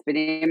that's been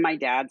in my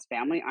dad's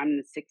family. I'm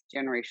the sixth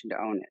generation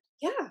to own it.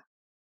 Yeah.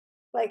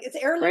 Like it's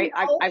heirloom Right.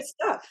 I've quality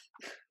stuff.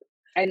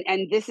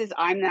 and this is,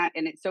 I'm not,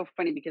 and it's so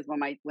funny because when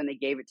they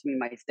gave it to me,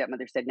 my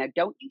stepmother said, now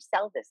don't you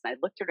sell this. And I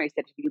looked at her and I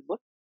said, have you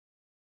looked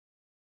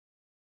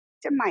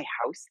at my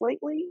house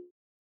lately?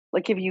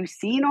 Like, have you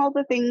seen all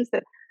the things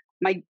that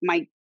my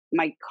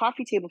my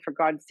coffee table, for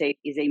God's sake,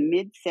 is a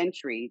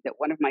mid-century that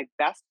one of my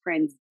best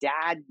friend's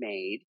dad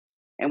made.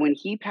 And when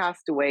he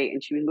passed away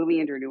and she was moving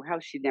into her new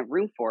house, she didn't have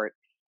room for it.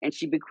 And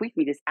she bequeathed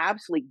me this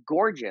absolutely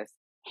gorgeous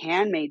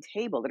handmade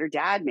table that her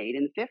dad made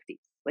in the 50s.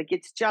 Like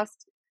it's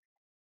just,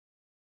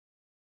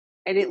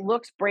 and it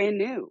looks brand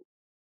new,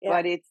 Yeah.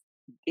 but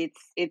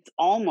it's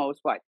almost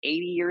what, 80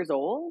 years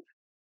old?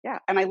 Yeah,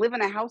 and I live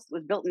in a house that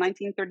was built in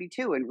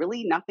 1932, and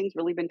really nothing's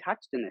really been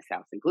touched in this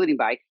house, including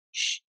by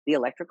the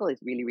electrical is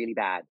really, really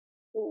bad.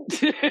 Ooh.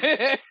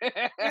 Yeah,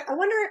 I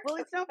wonder. Well,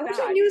 it's not I wish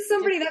I bad. knew It just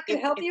somebody that could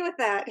help you with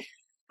that.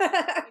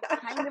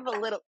 it's kind of a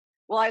little.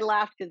 Well, I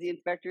laughed because the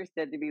inspector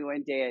said to me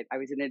one day, I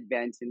was in an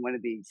event, and one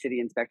of the city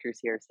inspectors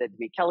here said to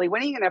me, "Kelly,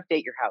 when are you going to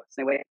update your house?"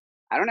 And I went,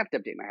 "I don't have to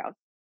update my house."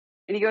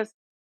 And he goes,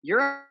 "You're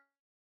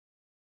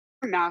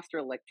a master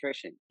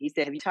electrician." He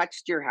said, "Have you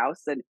touched your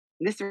house?" And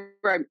this is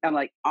where I'm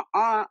like,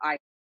 I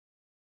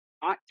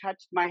not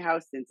touched my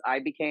house since I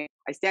became.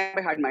 I stand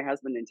behind my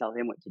husband and tell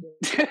him what to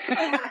do.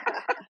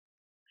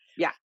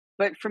 Yeah,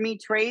 but for me,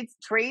 trades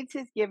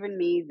has given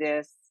me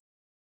this.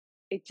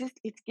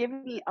 It's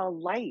given me a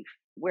life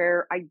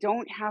where I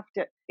don't have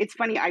to. It's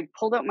funny. I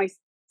pulled out my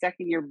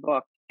second year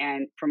book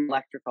and from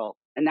electrical,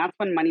 and that's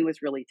when money was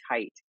really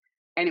tight.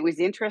 And it was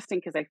interesting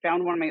because I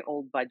found one of my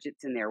old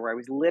budgets in there where I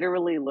was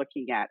literally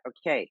looking at,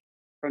 okay,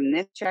 from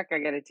this check, I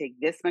got to take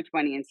this much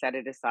money and set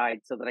it aside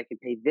so that I can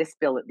pay this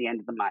bill at the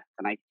end of the month.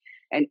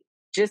 And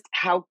just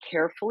how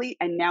carefully.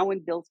 And now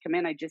when bills come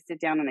in, I just sit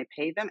down and I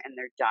pay them and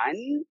they're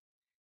done.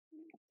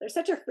 There's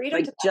such a freedom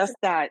Like to that. just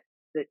that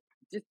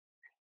just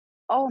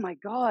oh my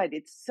God,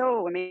 it's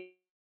so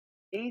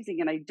amazing.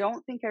 And I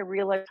don't think I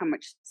realized how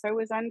much stress I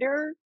was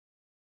under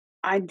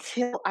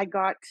until I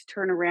got to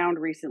turn around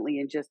recently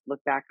and just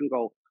look back and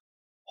go,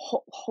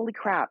 Holy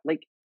crap.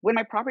 Like when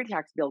my property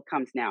tax bill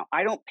comes now,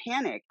 I don't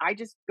panic. I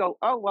just go,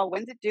 oh, well,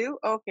 when's it due?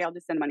 Okay, I'll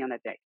just send money on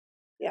that day.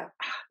 Yeah.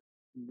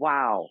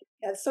 Wow.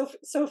 Yeah, it's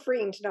so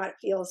freeing to not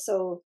feel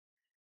so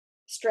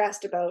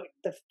stressed about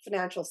the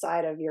financial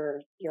side of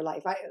your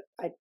life.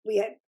 I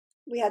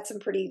we had some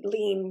pretty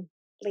lean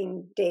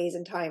days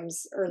and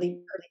times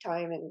early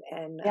time,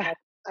 and Yeah.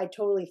 I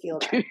totally feel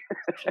that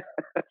for sure.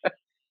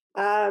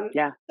 Um,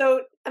 Yeah.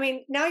 so I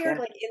mean, now you're Yeah.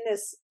 like in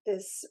this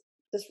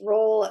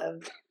role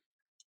of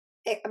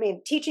I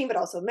mean, teaching, but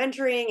also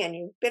mentoring, and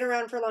you've been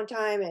around for a long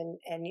time,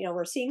 and you know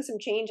we're seeing some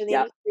change in the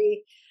Yeah.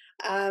 industry.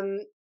 Um,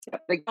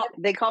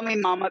 They call me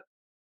mama.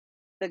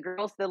 The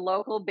girls, the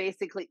local,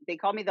 basically, they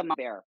call me the mama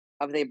bear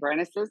of the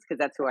apprentices because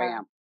that's who I uh,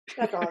 am.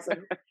 that's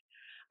awesome.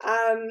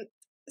 Um,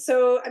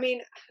 so I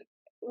mean,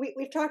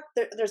 we've talked.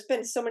 There's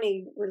been so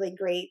many really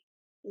great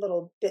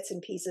little bits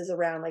and pieces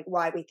around like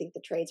why we think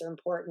the trades are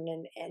important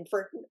and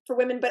for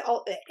women, but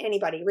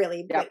anybody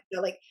really. But Yep. you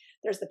know, like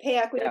there's the pay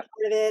equity Yep.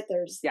 part of it.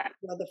 There's Yeah.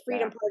 you know the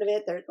freedom Yeah. part of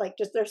it. There's like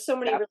just there's so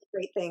many Yep. really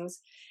great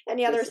things. And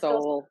yeah, The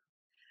soul.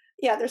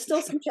 there's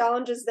still some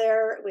challenges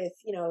there with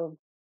you know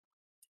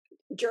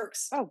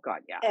jerks Oh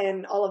God, yeah.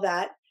 and all of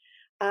that.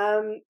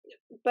 Um,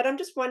 but I'm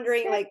just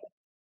wondering, Yeah.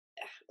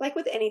 like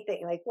with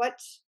anything, like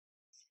what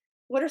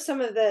are some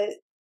of the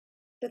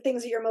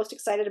things that you're most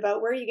excited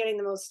about? Where are you getting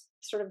the most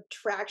sort of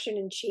traction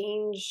and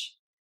change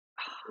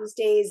these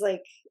days?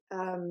 Like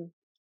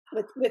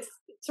with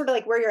sort of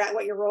like where you're at,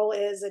 what your role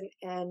is,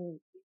 and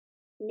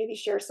maybe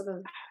share some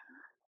of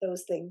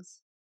those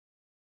things.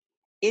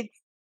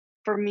 It's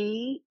for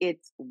me,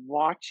 it's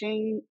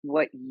watching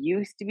what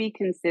used to be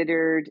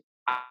considered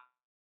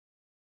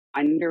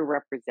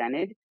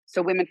underrepresented.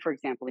 So women, for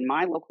example, in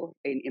my local,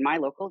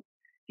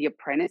 the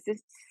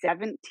apprentices,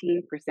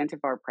 17% of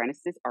our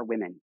apprentices are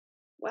women.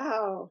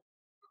 Wow.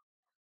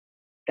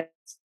 That-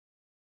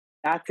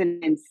 That's an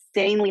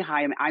insanely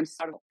high. I'm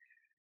sort of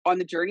on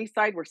the journey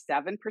side, we're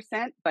 7%,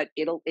 but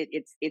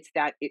it's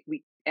that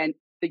we and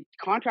the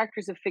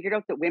contractors have figured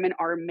out that women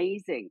are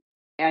amazing.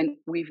 And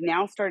we've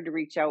now started to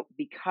reach out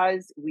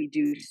because we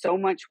do so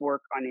much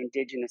work on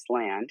indigenous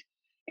land.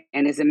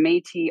 And as a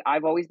Métis,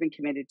 I've always been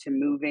committed to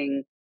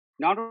moving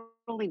not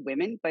only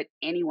women, but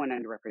anyone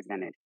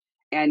underrepresented.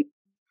 And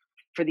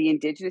for the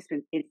indigenous,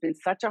 it's been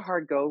such a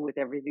hard go with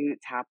everything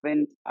that's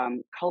happened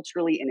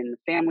culturally and in the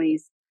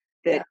families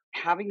Yeah. that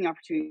having the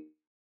opportunity.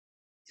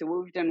 So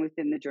what we've done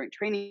within the Joint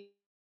Training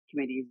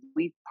Committee is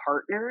we've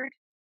partnered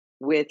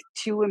with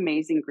two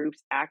amazing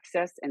groups,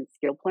 Access and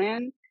Skill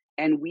Plan,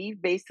 and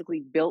we've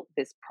basically built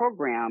this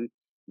program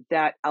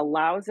that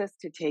allows us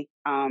to take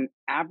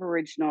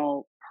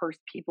Aboriginal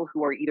people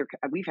who are either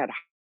we've had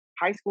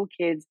high school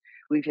kids,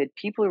 we've had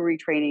people who are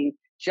retraining,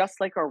 just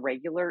like our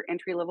regular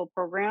entry level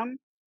program,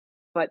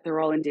 but they're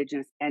all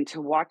Indigenous. And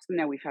to watch them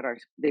now,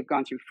 they've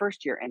gone through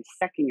first year and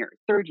second year,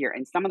 third year,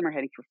 and some of them are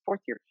heading for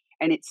fourth year.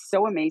 And it's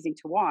so amazing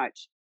to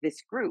watch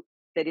this group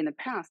that in the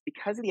past,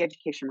 because of the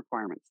education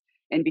requirements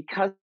and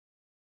because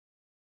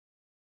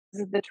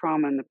of the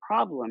trauma and the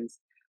problems,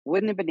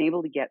 wouldn't have been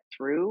able to get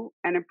through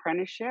an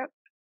apprenticeship.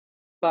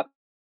 But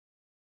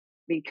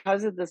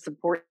because of the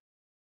support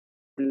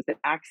that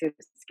Access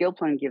Skill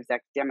Plan gives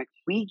academics,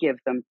 we give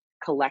them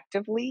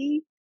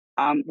collectively.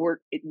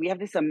 We have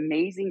this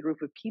amazing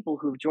group of people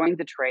who've joined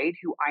the trade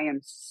who I am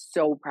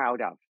so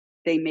proud of.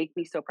 They make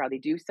me so proud. They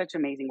do such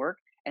amazing work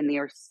and they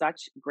are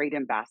such great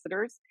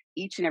ambassadors,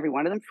 each and every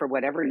one of them, for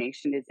whatever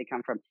nation it is they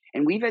come from.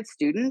 And we've had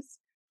students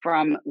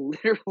from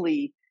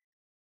literally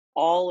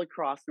all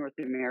across North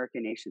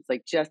American nations.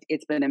 Like, just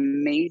it's been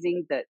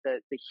amazing that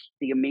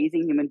the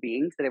amazing human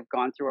beings that have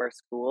gone through our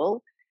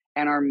school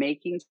and are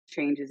making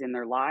changes in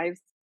their lives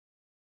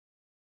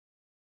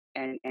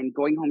and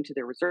going home to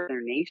their reserve,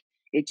 their nation.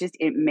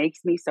 It makes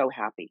me so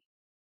happy.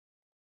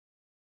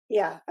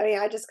 Yeah, I mean,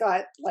 I just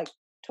got like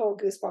total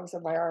goosebumps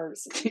on my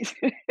arms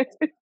for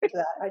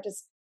that. I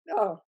just,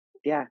 oh,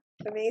 Yeah,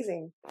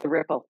 amazing. the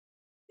ripple,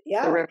 the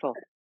Yeah, ripple,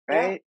 yeah,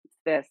 right? It's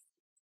this.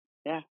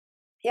 Yeah,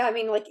 yeah. I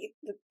mean, like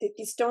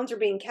these stones are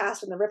being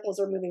cast and the ripples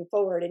are moving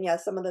forward, and yeah,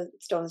 some of the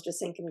stones just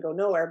sink and go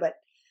nowhere. But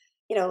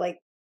like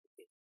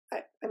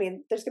I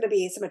mean, there's going to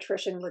be some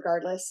attrition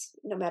regardless,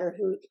 no matter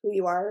who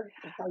you are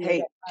and how you hey,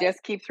 identify.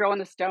 just keep throwing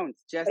the stones.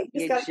 Just But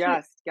you just you got to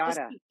just just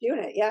gotta. keep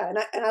doing it. Yeah,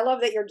 and I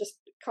love that you're just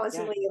Yeah,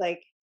 constantly like,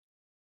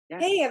 yeah,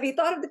 hey, have you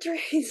thought of the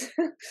trees,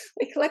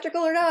 like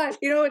electrical or not?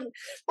 And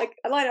like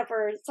I line up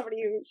for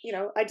somebody who,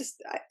 I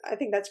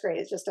think that's great.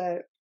 It's just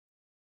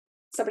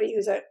somebody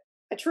who's a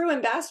true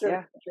ambassador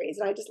yeah. for the trees,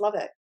 and I just love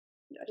it.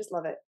 I just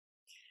love it.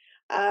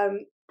 Um,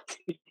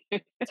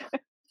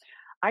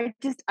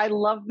 I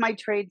love my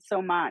trade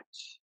so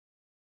much.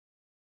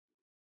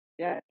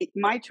 Yeah,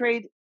 my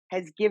trade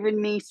has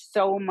given me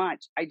so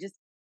much. I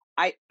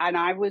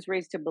was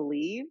raised to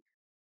believe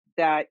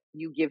that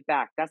you give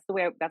back. That's the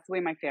way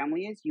my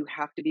family is. You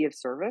have to be of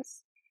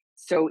service.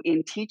 So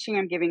in teaching,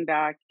 I'm giving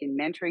back, in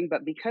mentoring,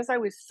 but because I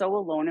was so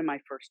alone in my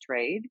first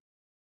trade,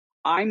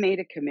 I made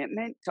a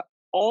commitment to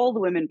all the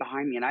women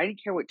behind me, and I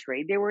didn't care what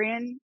trade they were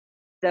in,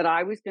 that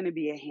I was going to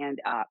be a hand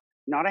up,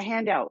 not a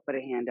handout, but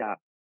a hand up.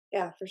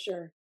 yeah, for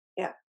sure.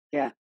 Yeah.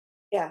 Yeah,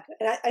 Yeah,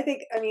 and I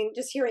think, I mean,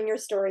 just hearing your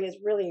story is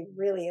really,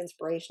 really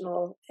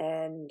inspirational,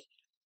 and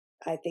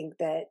I think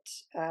that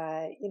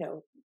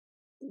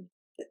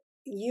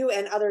you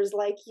and others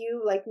like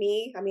you, like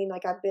me. I mean,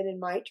 like I've been in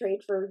my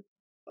trade for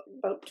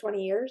about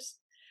 20 years.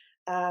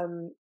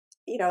 Um,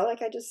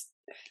 like I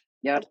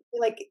yep, just feel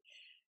like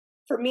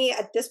for me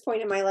at this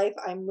point in my life,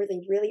 I'm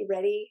really, really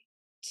ready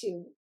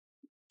to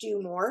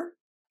do more.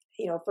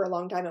 For a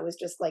long time, it was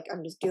just like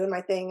I'm just doing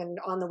my thing and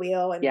on the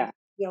wheel and yeah,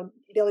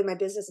 building my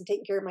business and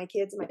taking care of my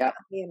kids and my yep.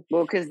 family and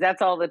Well, because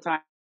that's all the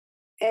time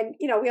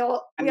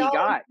we you all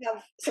got.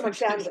 have so much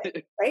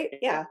bandwidth, right?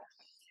 Yeah,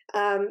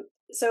 Yeah.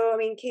 So I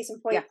mean, case in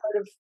point, yeah,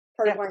 part of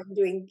yeah, why I'm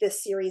doing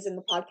this series in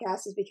the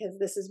podcast is because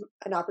this is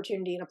an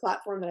opportunity and a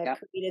platform that I've yeah,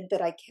 created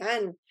that I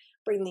can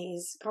bring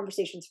these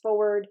conversations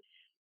forward.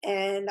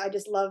 And I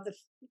just love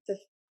the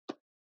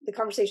the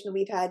conversation that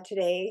we've had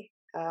today.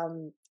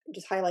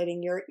 Just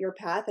highlighting your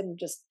path and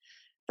just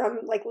from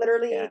like yeah.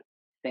 literally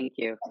Thank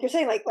you. like you're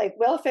saying, like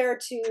welfare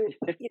to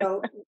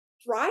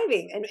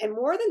thriving and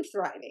more than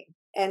thriving,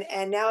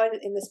 and now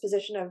in this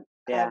position of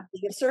Yeah,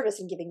 being of service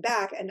and giving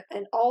back, and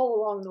all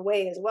along the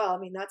way as well. I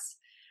mean, that's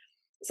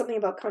something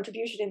about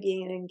contribution and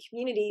being in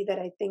community that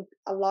I think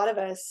a lot of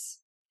us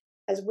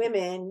as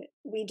women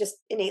we just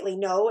innately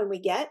know and we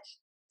get,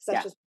 because that's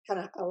yeah, just kind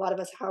of a lot of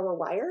us how we're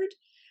wired.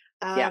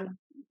 yeah, um,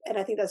 and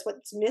I think that's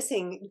what's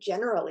missing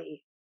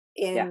generally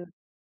yeah, in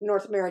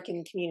North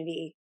American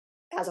community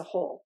as a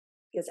whole,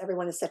 because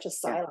everyone is such a yeah,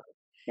 silo.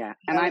 yeah.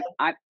 I And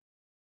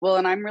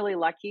love I'm really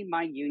lucky.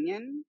 My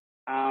union,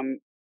 um,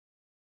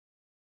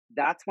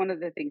 that's one of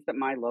the things that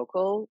my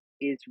local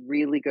is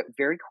really good.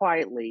 Very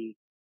quietly,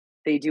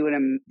 they do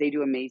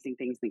amazing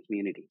things in the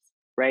communities.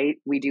 Right?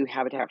 We do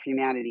Habitat for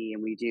Humanity,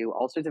 and we do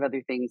all sorts of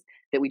other things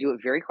that we do it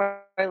very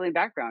quietly in the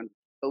background.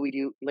 But we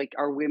do, like,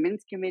 our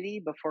women's committee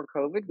before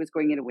COVID was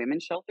going into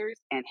women's shelters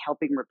and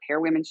helping repair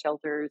women's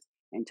shelters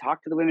and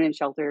talk to the women in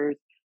shelters.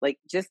 Like,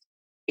 just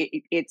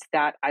it's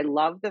that I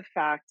love the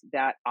fact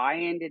that I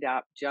ended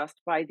up just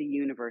by the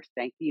universe,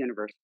 thank the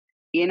universe,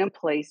 in a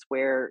place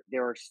where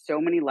there are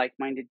so many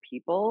like-minded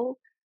people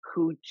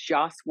who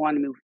just want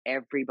to move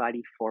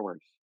everybody forward.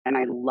 And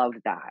I love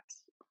that.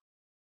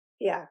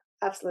 Yeah,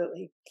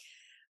 absolutely.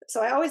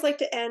 So I always like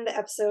to end the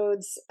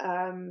episodes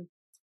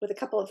with a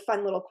couple of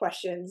fun little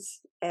questions,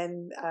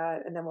 and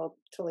then we'll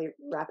totally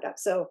wrap it up.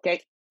 So,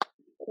 Okay.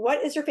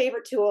 what is your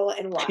favorite tool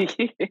and why?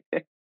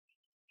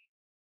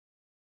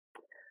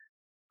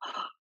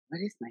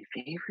 What is my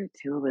favorite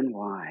tool and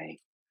why?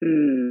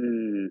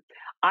 Hmm.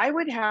 I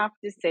would have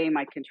to say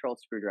my control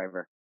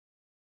screwdriver.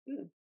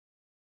 Mm.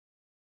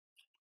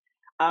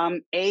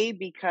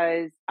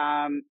 Because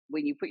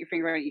when you put your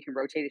finger on it, you can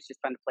rotate. It's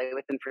just fun to play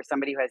with. And for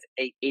somebody who has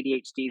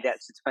ADHD,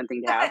 that's just a fun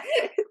thing to have.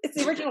 It's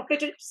the original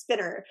fidget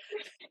spinner.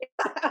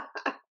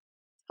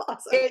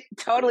 Awesome. It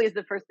totally is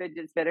the first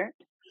fidget spinner.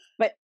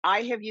 But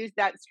I have used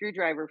that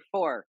screwdriver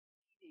for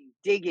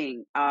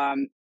digging,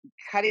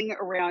 cutting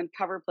around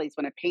cover plates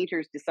when a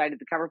painter's decided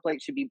the cover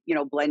plate should be,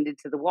 blended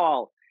to the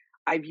wall.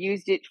 I've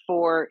used it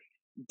for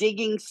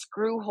digging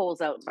screw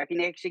holes out so I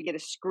can actually get a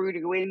screw to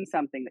go in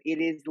something. It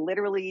is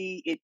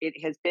literally it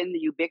has been the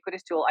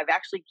ubiquitous tool. I've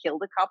actually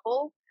killed a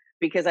couple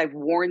because I've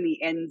worn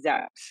the ends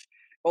out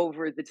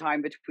over the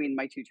time between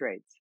my two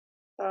trades.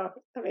 Oh,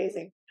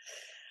 amazing.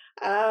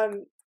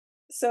 Um,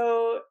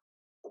 so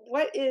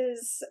what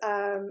is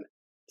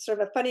sort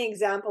of a funny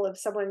example of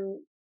someone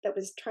that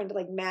was trying to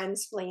like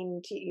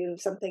mansplain to you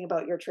something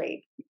about your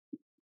trade?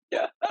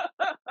 Yeah.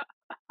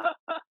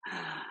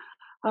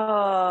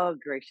 Oh,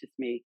 gracious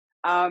me.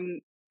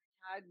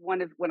 Had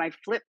one of when I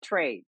flipped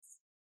trades,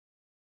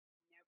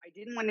 I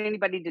didn't want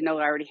anybody to know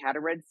I already had a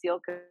red seal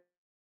because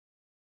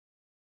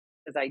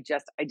I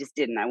just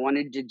didn't. I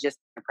wanted to just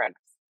apprentice.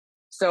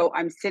 So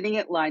I'm sitting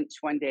at lunch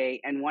one day,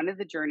 and one of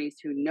the journeys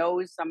who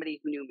knows somebody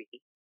who knew me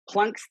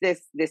plunks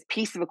this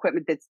piece of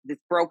equipment that's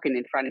broken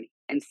in front of me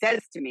and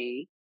says to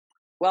me,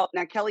 "Well,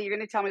 now Kelly, you're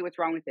going to tell me what's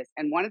wrong with this."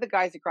 And one of the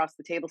guys across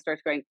the table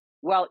starts going,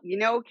 "Well,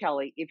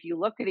 Kelly, if you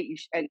look at it,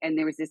 and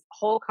there was this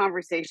whole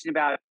conversation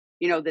about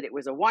that it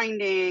was a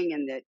winding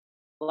and that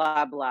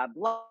blah blah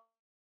blah,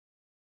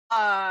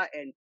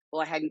 and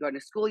well, I hadn't gone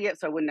to school yet,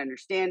 so I wouldn't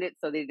understand it.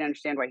 So they didn't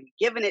understand why he'd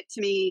given it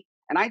to me."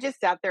 And I just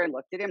sat there and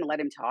looked at him and let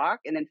him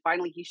talk. And then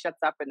finally he shuts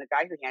up, and the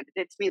guy who handed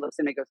it to me looks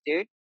at me and goes,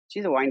 "Dude,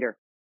 she's a winder."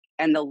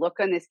 And the look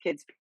on this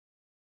kid's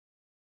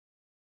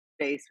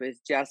face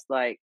was just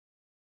like,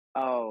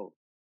 "Oh,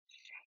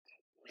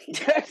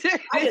 I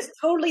it just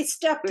totally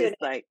stepped was in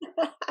like,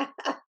 it.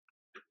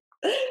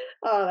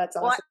 Oh, that's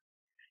well, awesome.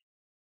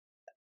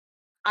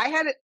 I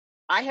had it.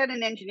 I had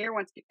an engineer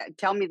once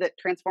tell me that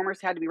transformers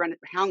had to be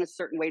hung a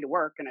certain way to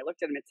work, and I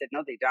looked at him and said,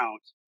 "No, they don't."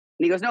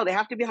 And he goes, "No, they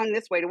have to be hung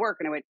this way to work."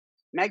 And I went,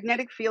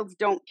 "Magnetic fields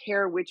don't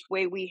care which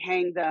way we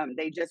hang them;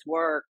 they just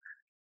work."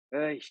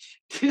 Ugh.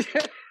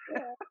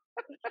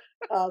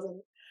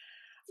 Awesome.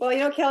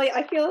 Well, Kelly,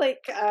 I feel like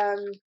I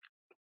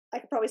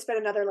could probably spend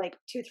another like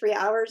 2-3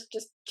 hours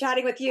just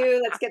chatting with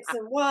you. Let's get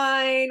some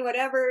wine,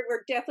 whatever.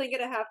 We're definitely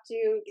going to have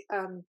to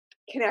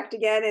connect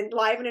again and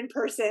live and in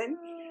person.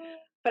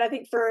 But I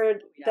think for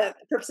Yeah. the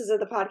purposes of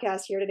the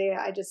podcast here today,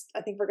 I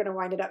think we're going to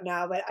wind it up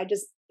now. But I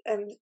just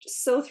am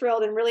just so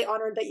thrilled and really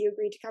honored that you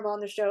agreed to come on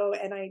the show.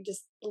 And I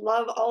just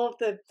love all of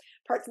the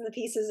parts and the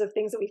pieces of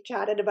things that we've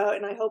chatted about.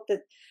 And I hope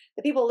that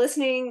the people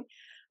listening,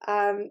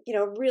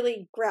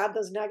 really grab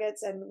those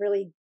nuggets and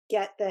really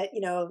get that,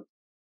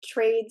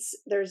 trades,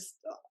 there's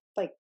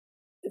like,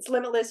 it's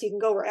limitless. You can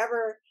go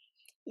wherever.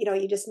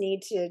 You just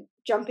need to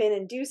jump in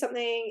and do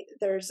something.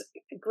 There's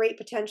great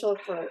potential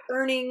for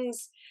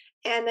earnings,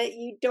 and that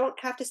you don't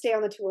have to stay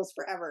on the tools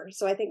forever.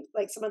 So I think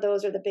like some of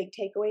those are the big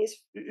takeaways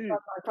from Mm-mm.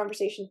 our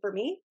conversation for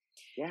me.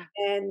 Yeah.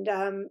 And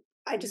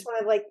I Mm. just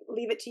want to like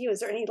leave it to you. Is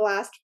there any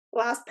last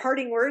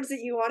parting words that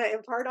you want to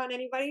impart on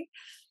anybody?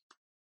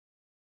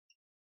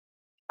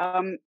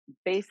 Um,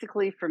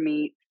 Basically, for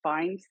me,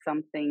 find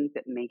something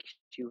that makes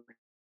you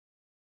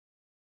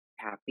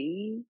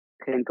happy.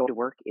 Because go to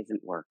work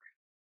isn't work.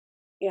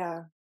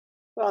 Yeah.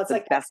 Well, it's The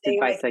like that best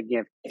saying, advice like I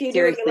give. if you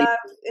do what you Seriously, love,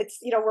 it's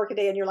you don't work a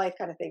day in your life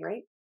kind of thing,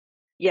 right?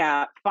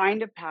 yeah,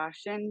 find a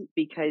passion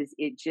because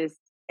it just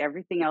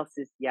everything else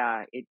is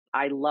yeah.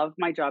 I love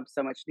my job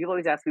so much. People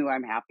always ask me why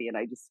I'm happy, and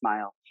I just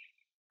smile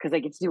because I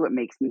get to do what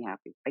makes me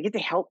happy. I get to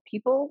help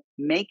people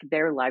make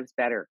their lives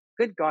better.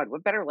 Good God,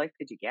 what better life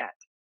could you get?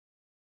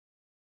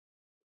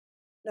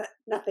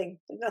 Nothing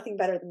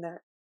better than that.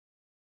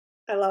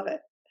 I love it.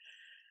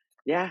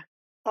 Yeah,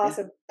 yeah.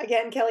 Awesome.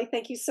 Again, Kelly,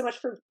 thank you so much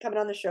for coming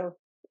on the show.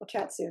 We'll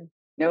chat soon.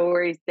 No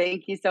worries.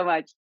 Thank you so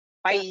much.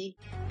 Yeah. Bye.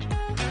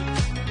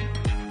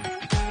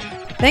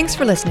 Thanks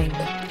for listening,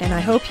 and I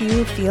hope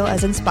you feel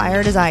as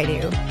inspired as I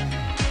do.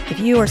 If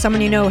you or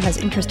someone you know has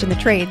interest in the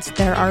trades,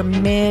 there are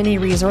many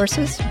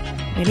resources,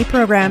 many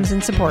programs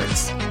and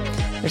supports.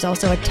 There's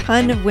also a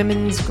ton of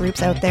women's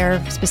groups out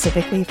there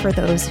specifically for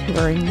those who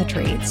are in the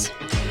trades.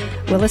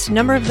 We'll list a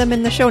number of them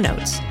in the show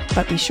notes,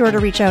 but be sure to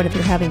reach out if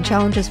you're having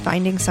challenges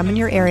finding some in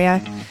your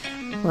area.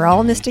 We're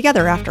all in this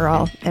together after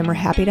all, and we're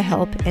happy to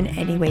help in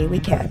any way we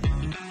can.